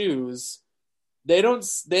the shoes, they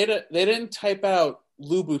didn't type out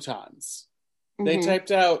Louboutins. They typed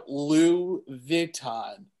out Louis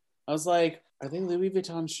Vuitton. I was like, are they Louis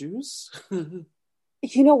Vuitton shoes?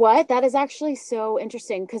 You know what? That is actually so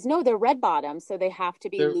interesting because no, they're red bottoms, so they have to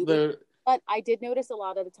be Louis. But I did notice a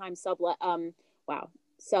lot of the time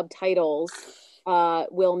subtitles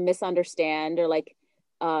will misunderstand, or like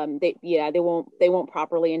they won't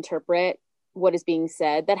properly interpret what is being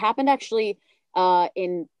said. That happened actually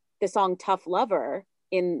in the song Tough Lover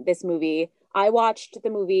in this movie. I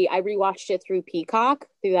rewatched it through Peacock,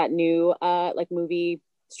 through that new movie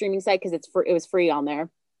streaming site, because it was free on there.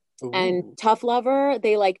 Ooh. And Tough Lover,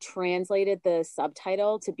 they like translated the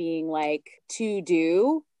subtitle to being like to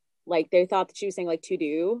do, like they thought that she was saying like to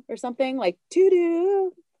do or something, like to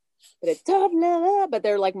do, but it's tough love, but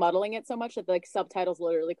they're like muddling it so much that like subtitles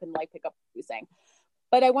literally couldn't like pick up what she was saying.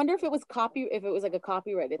 But I wonder if it was like a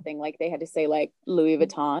copyrighted thing, like they had to say like Louis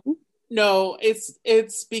Vuitton. No, it's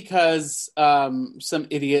because some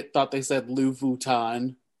idiot thought they said Louis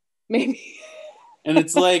Vuitton. Maybe. And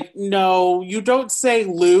it's like, no, you don't say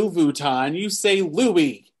Louis Vuitton, you say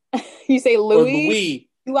Louis. You say Louis. Or Louis.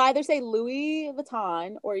 You either say Louis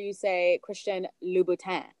Vuitton or you say Christian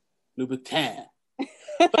Louboutin. Louboutin.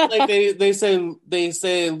 But like they say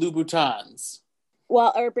Louboutins.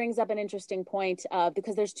 Well, it brings up an interesting point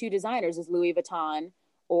because there's two designers, there's Louis Vuitton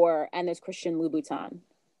and there's Christian Louboutin.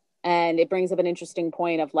 And it brings up an interesting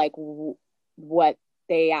point of like what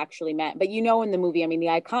they actually meant. But in the movie, I mean, the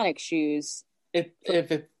iconic shoes,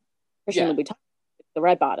 Christian Louboutin, the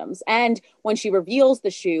red bottoms. And when she reveals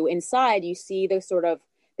the shoe inside, you see those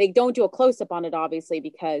they don't do a close-up on it, obviously,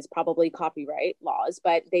 because probably copyright laws,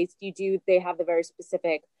 but they have the very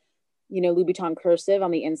specific Louboutin cursive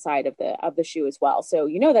on the inside of the shoe as well. So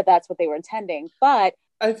that's what they were intending. But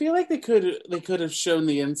I feel like they could have shown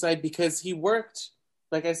the inside because he worked,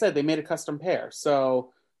 like I said, they made a custom pair.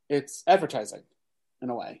 So it's advertising in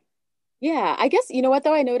a way. Yeah, I guess, you know what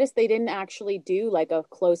though? I noticed they didn't actually do like a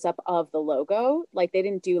close-up of the logo. Like they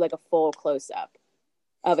didn't do like a full close-up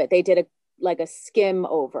of it. They did a skim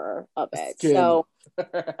over of it. Skim. So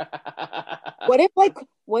what if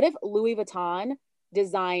Louis Vuitton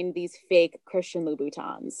designed these fake Christian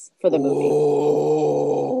Louboutins for the movie?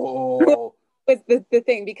 Oh. Was the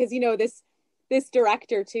thing, because this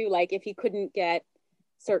director too, like if he couldn't get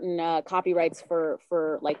certain copyrights for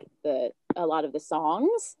like a lot of the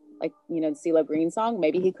songs, like the CeeLo Green song,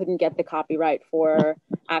 maybe he couldn't get the copyright for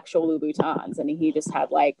actual Louboutins, and he just had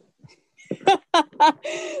like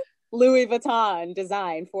Louis Vuitton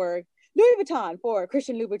design for Louis Vuitton for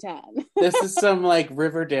Christian Louboutin. This is some like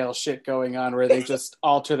Riverdale shit going on where they just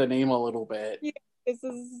alter the name a little bit. Yeah, this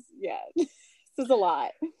is a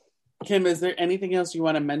lot. Kim, is there anything else you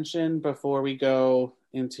want to mention before we go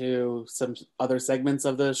into some other segments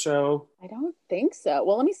of the show? I don't think so.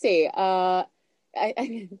 Well, let me see. I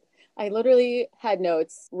literally had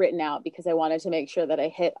notes written out because I wanted to make sure that I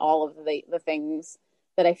hit all of the things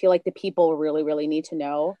that I feel like the people really, really need to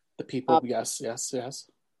know. The people, yes.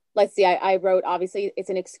 Let's see. I wrote, obviously, it's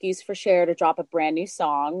an excuse for Cher to drop a brand new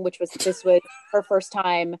song, this was her first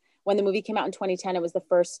time. When the movie came out in 2010, it was the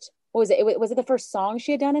first, what was it? Was it the first song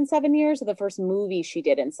she had done in 7 years or the first movie she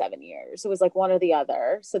did in 7 years? It was like one or the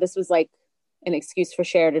other. So this was like an excuse for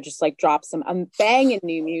Cher to just like drop some banging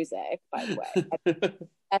new music, by the way.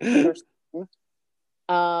 That's the first thing.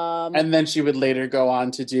 And then she would later go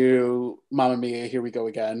on to do Mamma Mia, Here We Go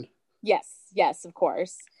Again. Yes, of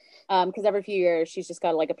course. Because every few years she's just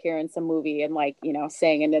got to like appear in some movie and like,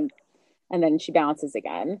 sing and then she bounces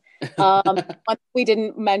again. One we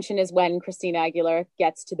didn't mention is when Christina Aguilera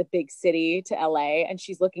gets to the big city, to LA, and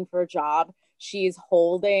she's looking for a job. she's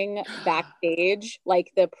holding Backstage,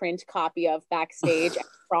 like the print copy of Backstage, and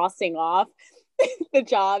crossing off the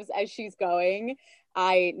jobs as she's going,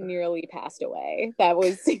 I nearly passed away. That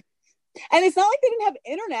was, and it's not like they didn't have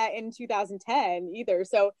internet in 2010 either.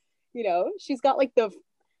 So, she's got like the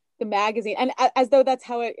magazine, and as though that's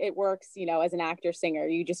how it works, as an actor singer,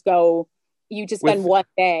 you just spend one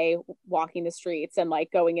day walking the streets and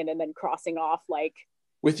like going in and then crossing off like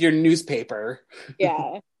with your newspaper.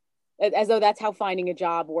 Yeah. As though that's how finding a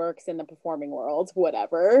job works in the performing world.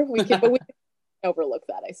 Whatever. We can overlook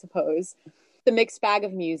that, I suppose. The mixed bag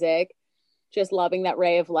of music, just loving that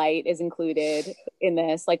Ray of Light is included in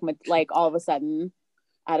this, like all of a sudden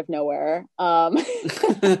out of nowhere.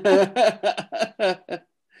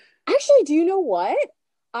 Actually, do you know what?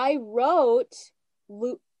 I wrote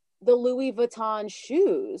the Louis Vuitton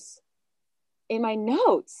shoes in my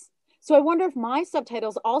notes. So I wonder if my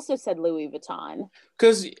subtitles also said Louis Vuitton.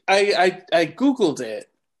 Because I Googled it.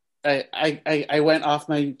 I went off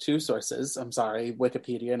my two sources. I'm sorry,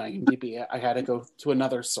 Wikipedia and IMDb. I had to go to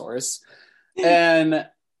another source. And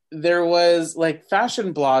there was like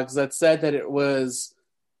fashion blogs that said that it was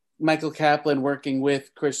Michael Kaplan working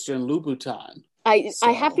with Christian Louboutin. I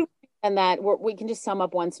have to, and that we can just sum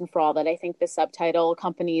up once and for all that I think the subtitle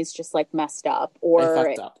companies just like messed up, or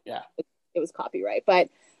it was copyright. But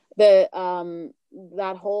the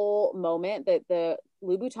that whole moment, that the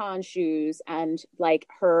Louboutin shoes and like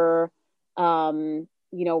her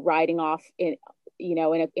riding off in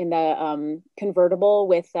the convertible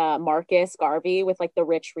with Marcus Garvey, with like the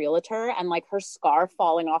rich realtor, and like her scarf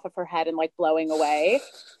falling off of her head and like blowing away.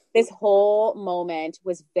 This whole moment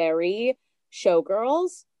was very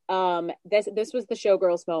Showgirls. This was the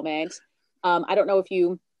Showgirls moment. I don't know if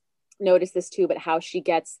you noticed this too, but how she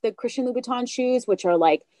gets the Christian Louboutin shoes, which are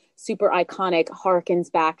like super iconic,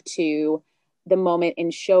 harkens back to the moment in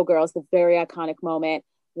Showgirls, the very iconic moment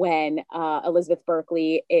when Elizabeth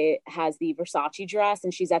Berkley has the Versace dress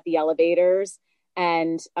and she's at the elevators,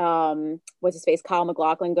 and what's his face, Kyle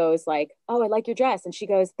MacLachlan goes like, "Oh, I like your dress," and she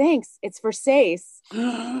goes, "Thanks, it's Versace,"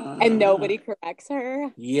 and nobody corrects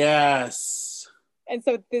her. Yes. And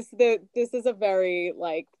so this is a very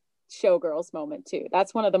like Showgirls moment too.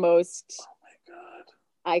 That's one of the most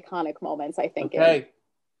iconic moments, I think. Okay,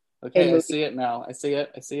 I see it now. I see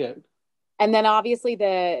it. And then obviously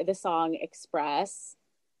the song Express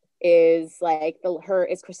is like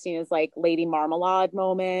is Christina's like Lady Marmalade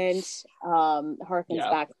moment. Harkens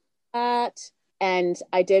back to that. And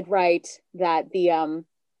I did write that the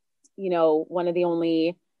one of the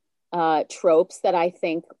only tropes that I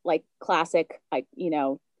think like classic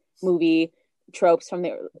movie tropes from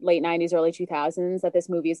the late 90s, early 2000s that this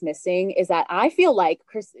movie is missing is that I feel like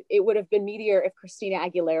it would have been meatier if Christina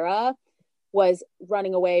Aguilera was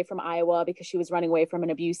running away from Iowa because she was running away from an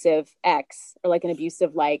abusive ex, or like an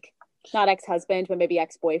abusive, like not ex-husband, but maybe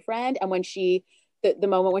ex-boyfriend. And when the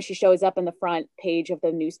moment when she shows up in the front page of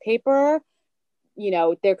the newspaper,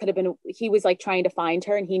 there could have been, he was like trying to find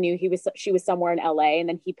her and he knew she was somewhere in LA, and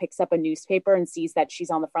then he picks up a newspaper and sees that she's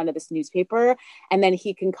on the front of this newspaper, and then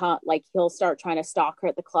he can he'll start trying to stalk her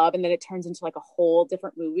at the club, and then it turns into like a whole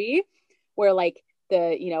different movie where like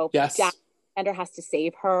Jack Bender has to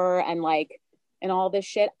save her and all this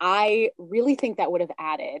shit. I really think that would have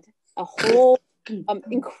added a whole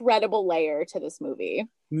incredible layer to this movie.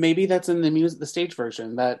 Maybe that's in the stage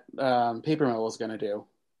version that Paper Mill was going to do.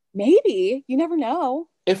 Maybe. You never know.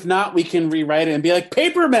 If not, we can rewrite it and be like,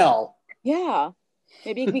 Paper Mill! Yeah.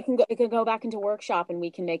 Maybe we can go back into workshop and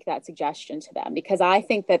we can make that suggestion to them, because I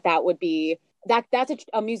think that would be that's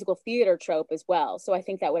a musical theater trope as well. So I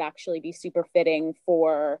think that would actually be super fitting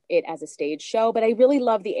for it as a stage show. But I really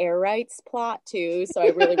love the air rights plot too. So I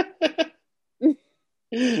really we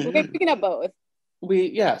can have both.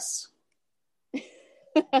 Yes.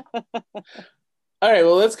 All right,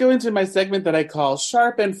 well, let's go into my segment that I call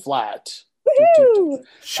Sharp and Flat. Woo-hoo!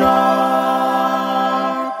 Sharp,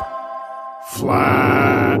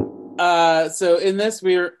 flat. So in this,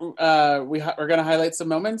 we're going to highlight some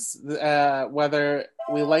moments. Whether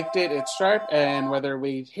we liked it, it's sharp, and whether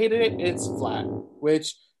we hated it, it's flat.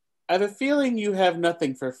 Which I have a feeling you have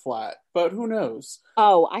nothing for flat, but who knows?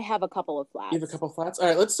 Oh, I have a couple of flats. You have a couple of flats? All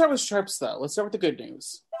right, let's start with sharps, though. Let's start with the good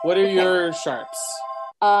news. What are your sharps?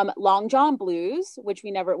 Long John Blues, which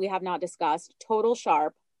we have not discussed. Total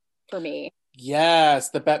sharp for me.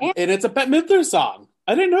 Yes, and it's a Bette Midler song.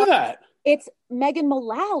 I didn't know that. It's Megan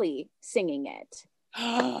Mullally singing it.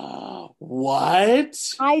 What?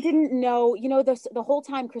 I didn't know. The whole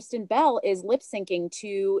time Kristen Bell is lip syncing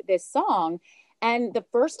to this song. And the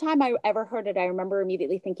first time I ever heard it, I remember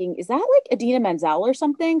immediately thinking, is that like Idina Menzel or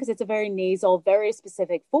something? Because it's a very nasal, very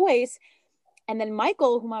specific voice. And then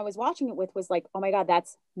Michael, whom I was watching it with, was like, oh my God,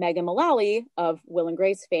 that's Megan Mullally of Will and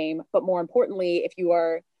Grace fame. But more importantly, if you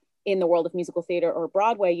are in the world of musical theater or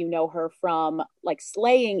Broadway, you know her from like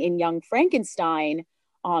slaying in Young Frankenstein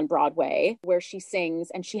on Broadway, where she sings,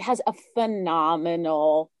 and she has a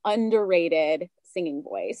phenomenal, underrated singing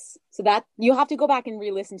voice. So that you have to go back and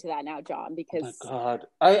re-listen to that now, John, because oh my God.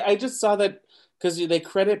 I just saw that because they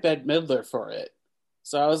credit Bette Midler for it.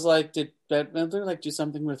 So I was like, did Bette Midler like do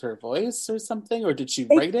something with her voice or something? Or did she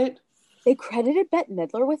write it? they credited Bette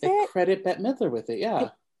Midler with They it. credit Bette Midler with it, yeah.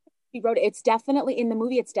 He wrote it. It's definitely in the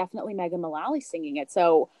movie. It's definitely Megan Mullally singing it.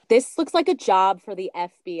 So this looks like a job for the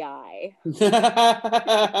FBI.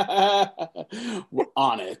 We're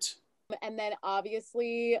on it. And then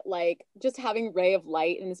obviously, like just having Ray of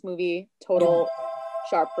Light in this movie, total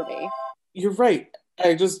sharp for me. You're right.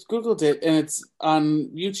 I just Googled it and it's on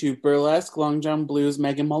YouTube. Burlesque Long John Blues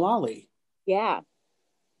Megan Mullally. Yeah.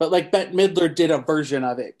 But like Bette Midler did a version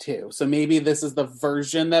of it too. So maybe this is the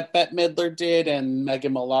version that Bette Midler did and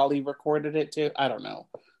Megan Mullally recorded it too. I don't know.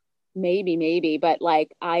 Maybe. But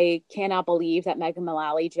like, I cannot believe that Megan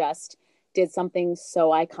Mullally just did something so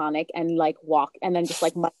iconic and like walked and then just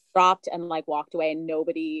like dropped and like walked away and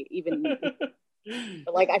nobody even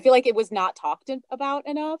like, I feel like it was not talked about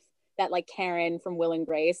enough that like Karen from Will and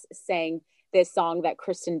Grace sang this song that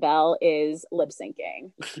Kristen Bell is lip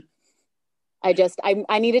syncing.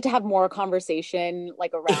 I needed to have more conversation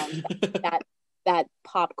like around that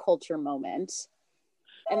pop culture moment.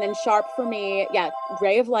 And then sharp for me, yeah,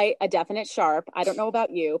 Ray of Light, a definite sharp. I don't know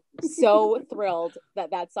about you. So thrilled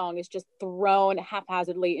that song is just thrown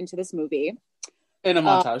haphazardly into this movie. In a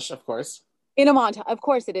montage, of course. In a montage, of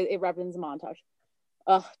course it is. It represents a montage.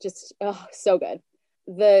 So good.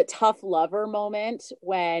 The tough lover moment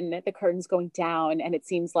when the curtain's going down and it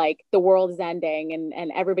seems like the world is ending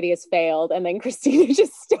and everybody has failed, and then Christina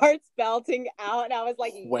just starts belting out, and I was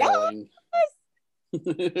like, wailing. Yes!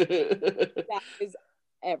 That is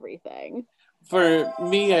everything. For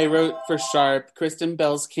me, I wrote for sharp Kristen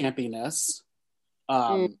Bell's campiness,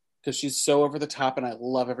 because she's so over the top and I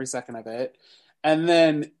love every second of it. And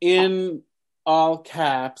then in all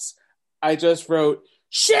caps, I just wrote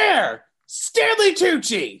Cher, Stanley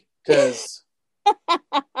Tucci, because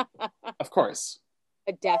of course,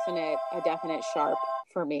 a definite sharp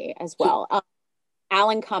for me as well.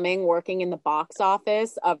 Alan Cumming working in the box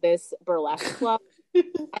office of this burlesque club,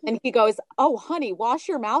 and he goes, "Oh, honey, wash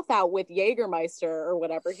your mouth out with Jägermeister," or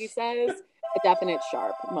whatever he says. A definite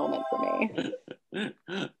sharp moment for me.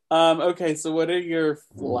 Okay, so what are your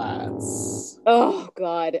flats? Oh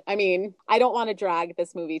God, I mean, I don't want to drag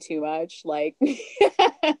this movie too much, like.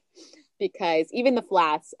 Because even the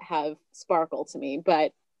flats have sparkle to me.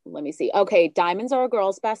 But let me see. Okay, diamonds are a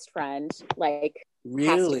girl's best friend. Like,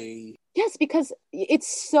 really? Yes, because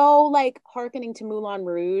it's so like hearkening to Moulin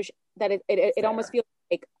Rouge that it almost feels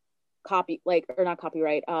like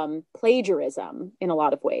plagiarism in a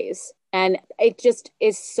lot of ways, and it just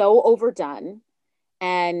is so overdone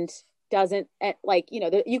and doesn't like, you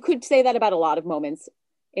know, you could say that about a lot of moments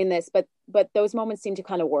in this, but those moments seem to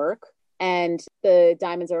kind of work. And the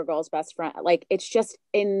diamonds are a girl's best friend. Like, it's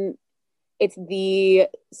the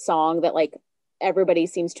song that like everybody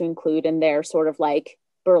seems to include in their sort of like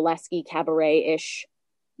burlesque cabaret-ish,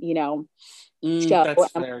 you know, show.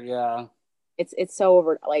 That's fair, yeah. It's so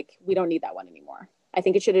over, like, we don't need that one anymore. I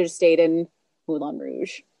think it should have just stayed in Moulin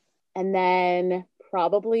Rouge. And then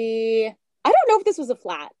probably, I don't know if this was a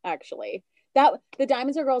flat, actually. That the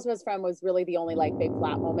diamonds are a girl's best friend was really the only like big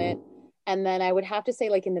flat moment. And then I would have to say,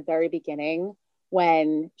 like, in the very beginning,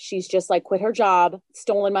 when she's just like quit her job,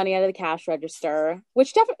 stolen money out of the cash register,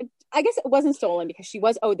 which definitely, I guess it wasn't stolen because she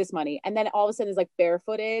was owed this money. And then all of a sudden is like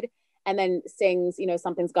barefooted and then sings, you know,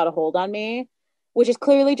 Something's Got a Hold on Me, which is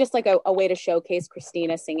clearly just like a way to showcase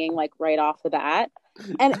Christina singing like right off the bat.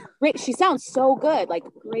 And great, she sounds so good, like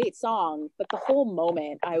great song. But the whole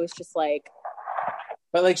moment, I was just like.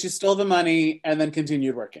 But like she stole the money and then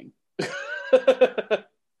continued working.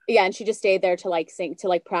 Yeah, and she just stayed there to like sing, to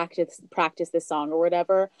like practice this song or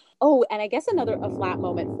whatever. Oh, and I guess a flat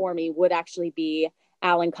moment for me would actually be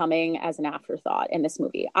Alan Cumming as an afterthought in this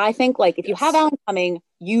movie. I think like if you have Alan Cumming,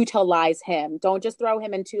 utilize him. Don't just throw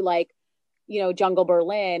him into like, you know, Jungle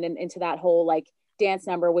Berlin and into that whole like dance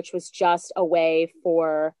number, which was just a way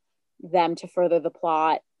for them to further the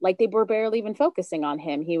plot. Like they were barely even focusing on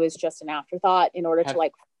him. He was just an afterthought in order to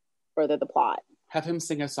like further the plot. Have him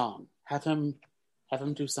sing a song. Have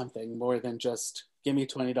him do something more than just give me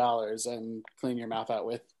 $20 and clean your mouth out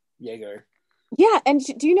with Jaeger. Yeah, and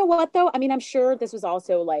do you know what, though? I mean, I'm sure this was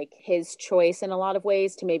also, like, his choice in a lot of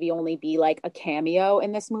ways to maybe only be, like, a cameo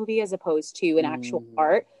in this movie as opposed to an actual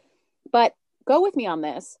part. But go with me on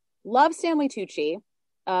this. Love Stanley Tucci.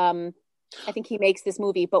 I think he makes this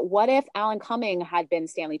movie, but what if Alan Cumming had been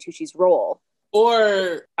Stanley Tucci's role?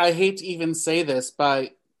 Or I hate to even say this,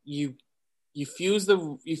 but you fuse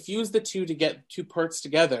the two to get two parts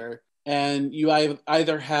together, and you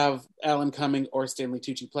either have Alan Cumming or Stanley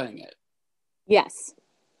Tucci playing it. Yes.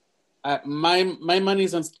 My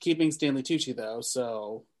money's on keeping Stanley Tucci though,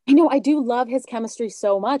 so I know I do love his chemistry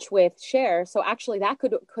so much with Cher. So actually that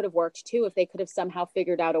could have worked too if they could have somehow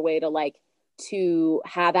figured out a way to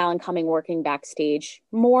have Alan Cumming working backstage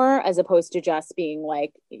more as opposed to just being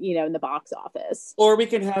in the box office. Or we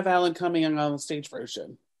can have Alan Cumming on the stage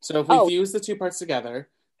version. So if we fuse the two parts together,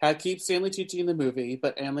 keep Stanley Tucci in the movie,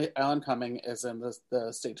 but Alan Cumming is in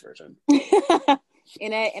the stage version.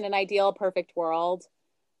 In an ideal, perfect world.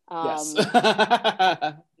 Yes.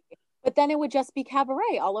 But then it would just be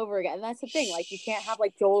cabaret all over again. And that's the thing. You can't have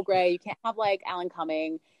Joel Grey. You can't have Alan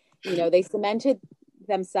Cumming. They cemented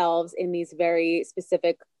themselves in these very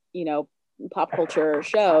specific, pop culture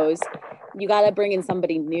shows. You got to bring in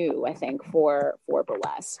somebody new, I think, for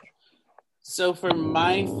burlesque. So for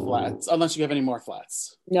my flats, unless you have any more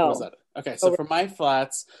flats. No. Okay, so for my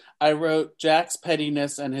flats, I wrote Jack's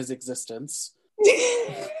pettiness and his existence.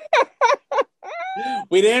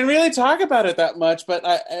 We didn't really talk about it that much, but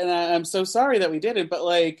I'm so sorry that we didn't, but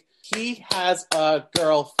he has a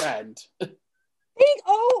girlfriend.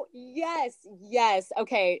 Oh, yes.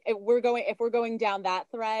 Okay, if we're going down that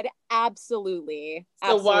thread, absolutely.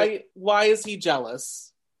 So why is he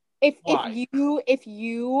jealous? If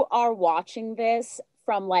you are watching this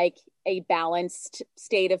from a balanced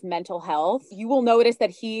state of mental health, you will notice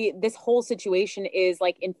that this whole situation is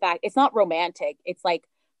in fact, it's not romantic. It's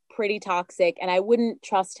pretty toxic, and I wouldn't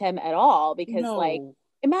trust him at all because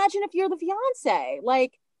imagine if you're the fiance.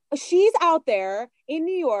 She's out there in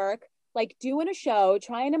New York doing a show,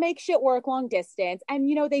 trying to make shit work long distance, and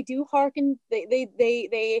they do hearken,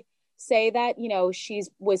 they say that she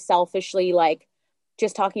was selfishly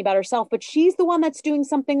just talking about herself, but she's the one that's doing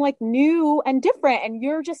something new and different, and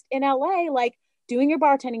you're just in LA doing your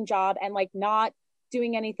bartending job and not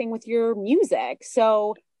doing anything with your music.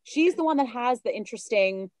 So she's the one that has the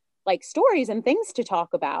interesting stories and things to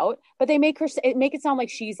talk about, but they make it sound like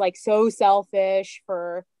she's so selfish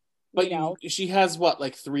for, she has what,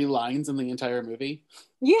 3 lines in the entire movie?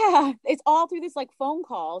 Yeah, it's all through this phone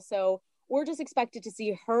call. So we're just expected to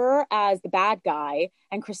see her as the bad guy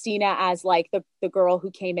and Christina as the girl who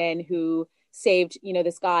came in who saved,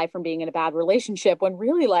 this guy from being in a bad relationship, when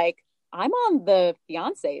really I'm on the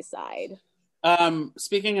fiance's side.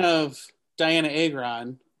 Speaking of Diana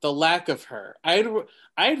Agron, the lack of her,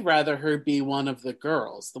 I'd rather her be one of the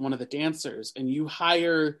girls, one of the dancers, and you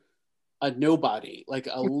hire a nobody,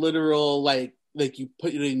 a literal you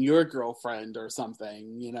put it in your girlfriend or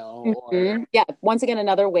something, Mm-hmm. Yeah, once again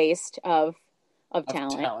another waste of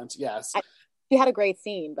talent. Yes. She had a great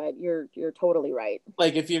scene, but you're totally right.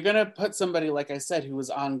 If you're gonna put somebody, like I said, who was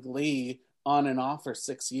on Glee on and off for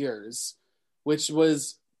 6 years, which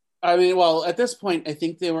was, at this point I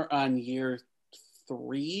think they were on year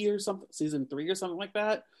 3 or something, season 3 or something like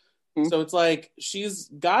that. Mm-hmm. So it's she's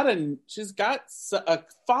got a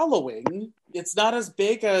following. It's not as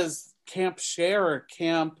big as Camp Cher or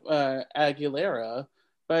Camp Aguilera,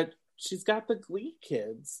 but she's got the Glee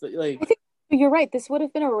kids. I think you're right. This would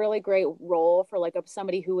have been a really great role for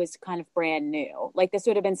somebody who is kind of brand new. This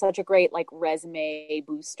would have been such a great resume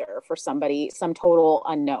booster for somebody, some total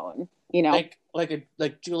unknown. Like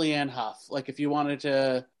Julianne Hough.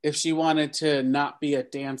 If she wanted to not be a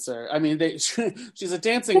dancer, she's a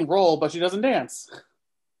dancing role, but she doesn't dance.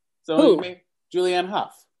 So Julianne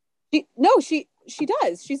Hough. She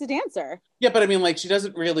does. She's a dancer. Yeah, but she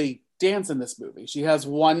doesn't really dance in this movie. She has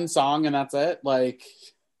one song and that's it.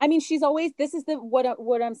 She's always, this is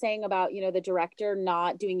what I'm saying about, the director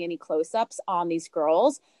not doing any close-ups on these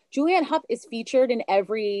girls. Julianne Hough is featured in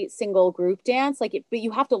every single group dance, but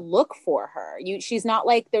you have to look for her. She's not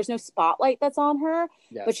there's no spotlight that's on her,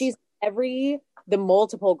 yes. But she's the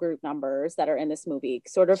multiple group numbers that are in this movie,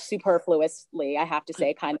 sort of superfluously, I have to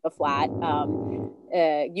say, kind of a flat.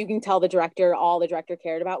 You can tell all the director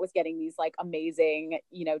cared about was getting these amazing,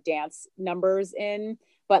 dance numbers in,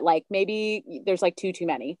 but maybe there's too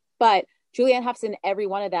many. But Julianne Hough's in every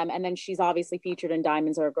one of them, and then she's obviously featured in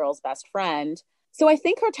Diamonds Are a Girl's Best Friend. So I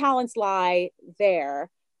think her talents lie there.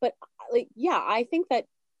 But I think that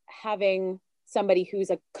having somebody who's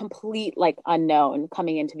a complete unknown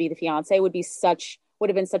coming in to be the fiance would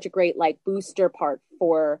have been such a great booster part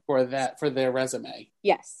for their resume.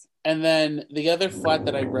 Yes. And then the other flat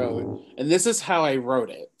that I wrote, and this is how I wrote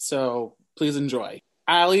it, so please enjoy.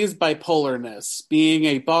 Allie's bipolarness, being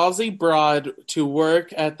a ballsy broad to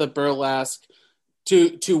work at the burlesque,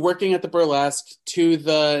 to working at the burlesque, to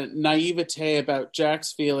the naivete about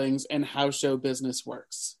Jack's feelings and how show business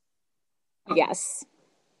works. Yes.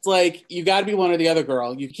 It's like you got to be one or the other,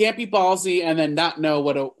 girl. You can't be ballsy and then not know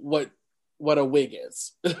what a wig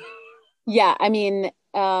is. Yeah, I mean,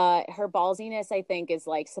 her ballsiness, I think, is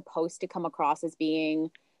like supposed to come across as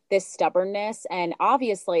being this stubbornness, and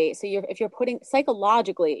obviously, so if you're putting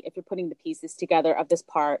psychologically, if you're putting the pieces together of this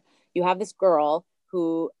part, you have this girl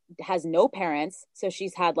who has no parents, so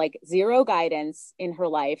she's had like zero guidance in her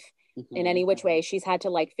life in any which way. She's had to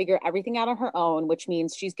like figure everything out on her own, which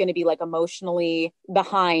means she's going to be like emotionally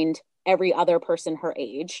behind every other person her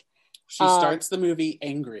age. She starts the movie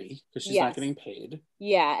angry because she's not getting paid.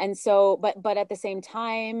 Yeah. And so, but at the same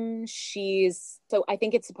time, so I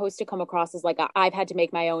think it's supposed to come across as like, I've had to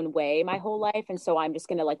make my own way my whole life. And so I'm just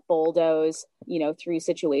going to like bulldoze, through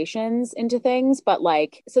situations into things. But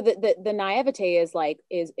like, so the naivete is like,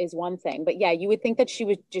 is one thing. But yeah, you would think that she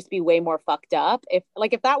would just be way more fucked up. If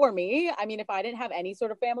that were me, I mean, if I didn't have any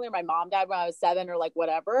sort of family or my mom died when I was 7 or like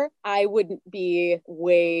whatever, I wouldn't be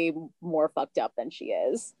way more fucked up than she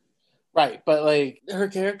is. Right, but like her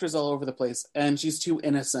character's all over the place, and she's too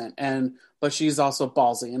innocent, but she's also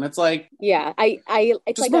ballsy, and it's like, yeah, it's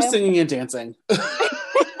just like more singing and dancing.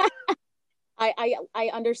 I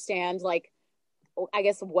understand, like, I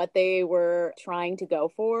guess what they were trying to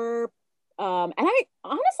go for, and I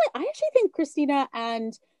actually think Christina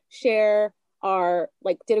and Cher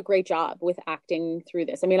did a great job with acting through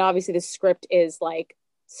this. I mean, obviously the script is like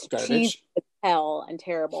cheesy as hell and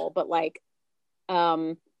terrible, but like,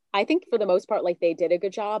 I think for the most part, like they did a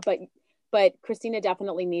good job, but Christina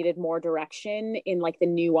definitely needed more direction in like the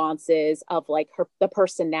nuances of like the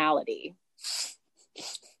personality.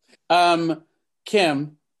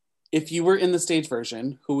 Kim, if you were in the stage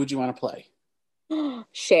version, who would you want to play?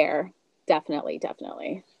 Cher, definitely.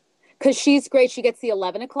 Because she's great. She gets the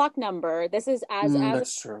 11 o'clock number. This is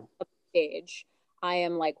that's true. Stage. I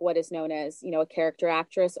am like what is known as, a character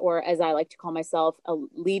actress, or as I like to call myself, a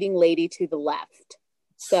leading lady to the left.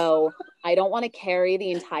 So I don't want to carry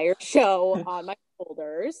the entire show on my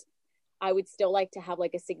shoulders. I would still like to have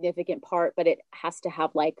like a significant part, but it has to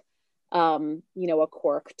have like, a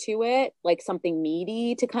quirk to it, like something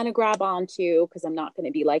meaty to kind of grab onto, because I'm not going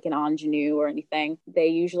to be like an ingenue or anything. They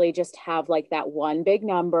usually just have like that one big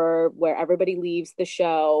number where everybody leaves the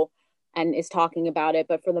show and is talking about it.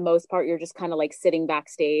 But for the most part, you're just kind of like sitting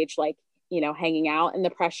backstage, like, hanging out, and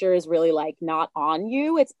the pressure is really like not on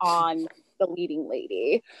you. It's on the leading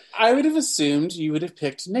lady. I would have assumed you would have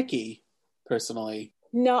picked Nikki, personally.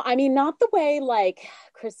 No, I mean, not the way like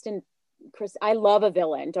Chris, I love a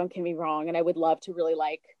villain, don't get me wrong, and I would love to really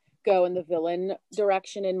like go in the villain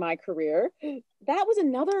direction in my career. That was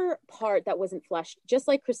another part that wasn't fleshed, just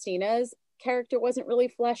like Christina's character wasn't really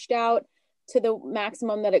fleshed out to the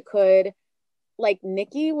maximum that it could. Like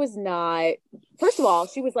Nikki was not, first of all,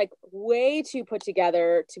 she was like way too put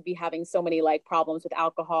together to be having so many like problems with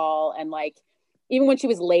alcohol, and like even when she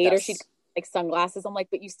was late, or she'd like sunglasses, I'm like,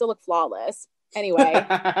 but you still look flawless anyway.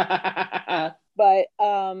 But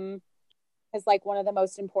as like one of the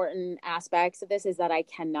most important aspects of this is that I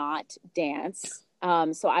cannot dance.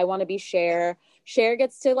 So I want to be Cher. Cher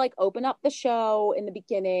gets to like open up the show in the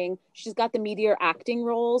beginning. She's got the meteor acting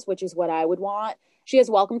roles, which is what I would want. She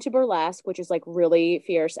has Welcome to Burlesque, which is like really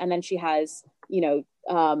fierce. And then she has, You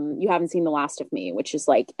Haven't Seen the Last of Me, which is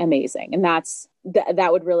like amazing. And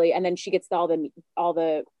that would really, and then she gets all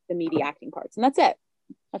the meaty acting parts, and that's it.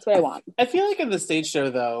 That's what I want. I feel like in the stage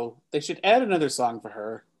show though, they should add another song for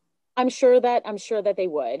her. I'm sure that they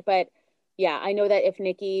would, but yeah, I know that if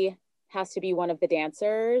Nikki has to be one of the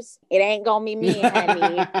dancers, it ain't gonna be me,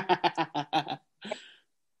 honey.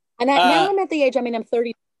 And now I'm at the age, I mean, I'm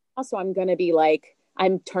 30 now, so I'm gonna be like,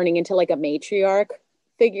 I'm turning into like a matriarch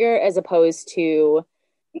figure as opposed to.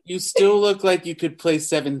 You still look like you could play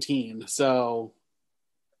 17, so.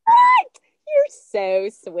 You're so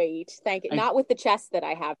sweet. Thank you. Not with the chest that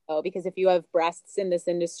I have though, because if you have breasts in this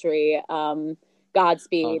industry,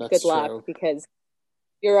 Godspeed, good luck, true. Because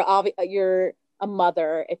you're a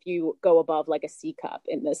mother if you go above like a C cup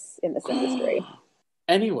in this industry.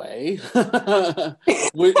 Anyway,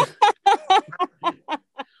 would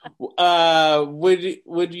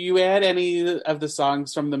you add any of the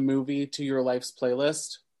songs from the movie to your life's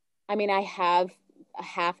playlist? I mean, I have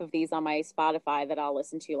half of these on my Spotify that I'll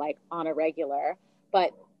listen to like on a regular,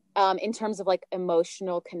 but in terms of like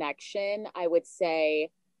emotional connection, I would say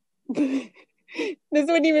this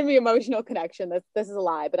wouldn't even be emotional connection. This is a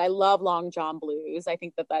lie, but I love Long John Blues. I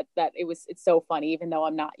think that it's so funny, even though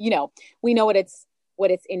I'm not, we know what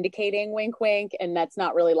what it's indicating, wink, wink. And that's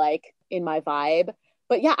not really like in my vibe.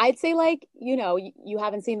 But yeah, I'd say like, you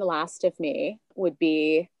haven't seen The Last of Me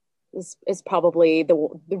is probably the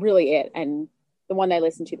really it, and the one that I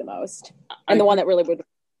listen to the most, and the one that really would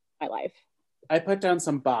my life. I put down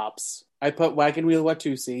some bops. I put Wagon Wheel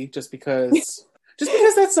Watusi just because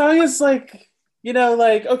that song is like,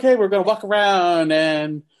 like, okay, we're gonna walk around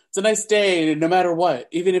and it's a nice day no matter what,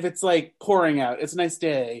 even if it's like pouring out, it's a nice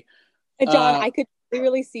day. And John, I could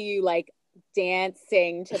really see you like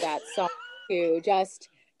dancing to that song too, just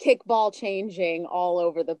kickball changing all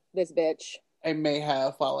over this bitch. I may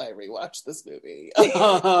have while I rewatch this movie.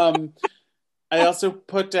 I also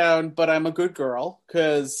put down But I'm a Good Girl,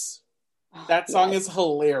 because that song is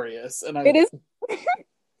hilarious. And it is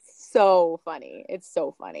so funny. It's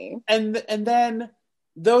so funny. And then,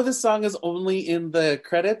 though the song is only in the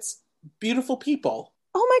credits, Beautiful People.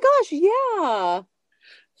 Oh my gosh, yeah.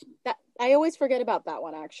 I always forget about that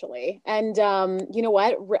one, actually. And you know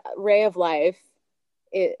what? Ray of Light.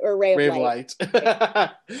 Ray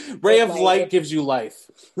of Light gives you life.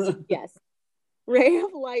 Yes. Ray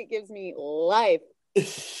of Light gives me life.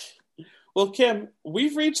 Well, Kim,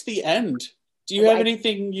 we've reached the end. Do you have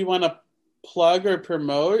anything you want to plug or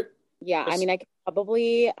promote? Yeah, I mean, I could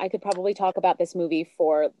probably talk about this movie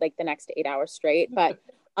for like the next 8 hours straight. But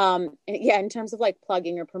yeah, in terms of like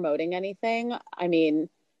plugging or promoting anything, I mean,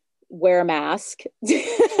 wear a mask.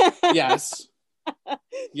 Yes.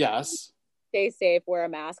 Stay safe, wear a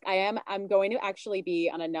mask. I'm going to actually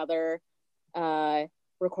be on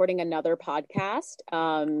recording another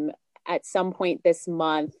podcast at some point this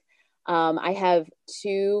month. I have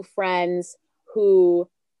two friends who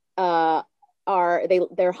they're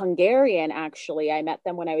Hungarian, actually. I met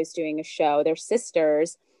them when I was doing a show. They're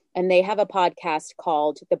sisters, and they have a podcast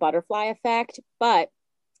called The Butterfly Effect. But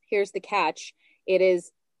here's the catch. It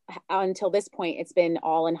is, until this point, it's been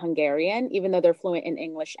all in Hungarian, even though they're fluent in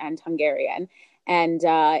English and Hungarian. And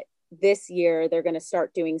this year, they're going to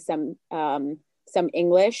start doing some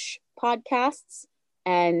English podcasts.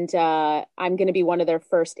 And I'm going to be one of their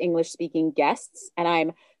first English-speaking guests. And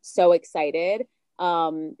I'm so excited.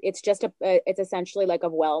 It's essentially like a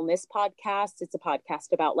wellness podcast. It's a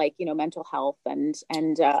podcast about like, mental health and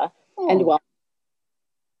wellness.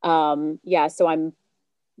 So I'm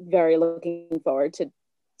very looking forward to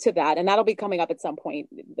that. And that'll be coming up at some point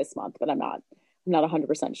this month, but I'm not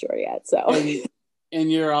 100% sure yet. So,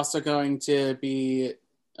 and you're also going to be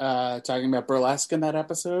talking about burlesque in that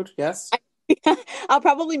episode. Yes. I'll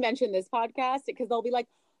probably mention this podcast because they'll be like,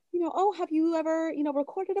 oh, have you ever,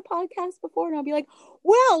 recorded a podcast before? And I'll be like,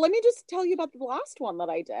 well, let me just tell you about the last one that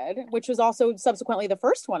I did, which was also subsequently the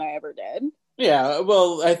first one I ever did. Yeah,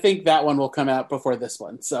 well, I think that one will come out before this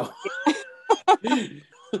one, so.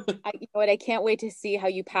 I can't wait to see how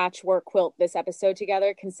you patchwork quilt this episode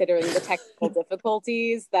together, considering the technical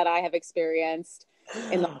difficulties that I have experienced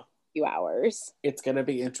in the last few hours. It's going to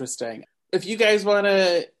be interesting. If you guys want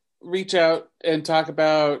to reach out and talk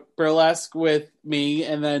about burlesque with me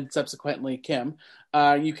and then subsequently Kim,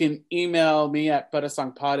 you can email me at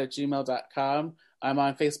buttasongpod@gmail.com. I'm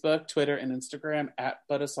on Facebook, Twitter, and Instagram at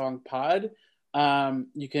buttasongpod.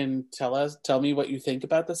 You can tell me what you think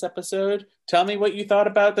about this episode. Tell me what you thought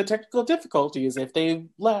about the technical difficulties, if they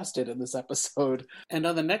lasted in this episode. And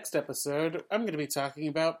on the next episode, I'm going to be talking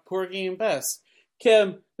about Porgy and Bess.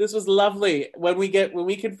 Kim, this was lovely. When we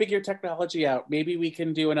can figure technology out, maybe we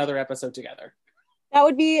can do another episode together. That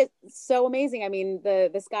would be so amazing. I mean,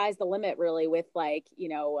 the sky's the limit, really, with like,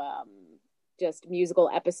 just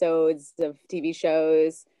musical episodes of TV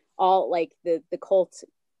shows, all like the cult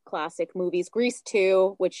classic movies, Grease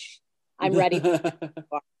 2, which I'm ready for.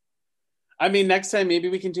 I mean, next time maybe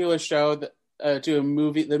we can do a show that the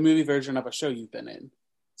movie version of a show you've been in,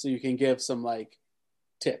 so you can give some like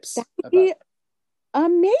tips. That would be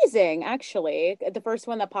amazing, actually. The first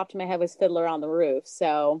one that popped in my head was Fiddler on the Roof,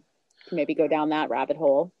 so maybe go down that rabbit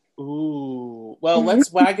hole. Ooh, well,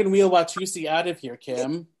 let's wagon wheel Watusi out of here,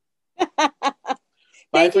 Kim.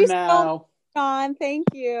 Bye for now. Sean, thank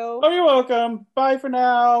you. Oh, you're welcome. Bye for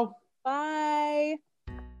now. Bye.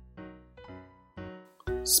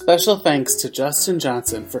 Special thanks to Justin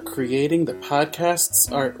Johnson for creating the podcast's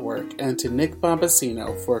artwork and to Nick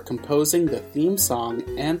Bombasino for composing the theme song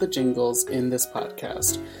and the jingles in this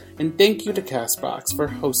podcast. And thank you to CastBox for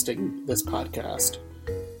hosting this podcast.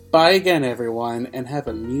 Bye again, everyone, and have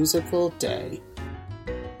a musical day.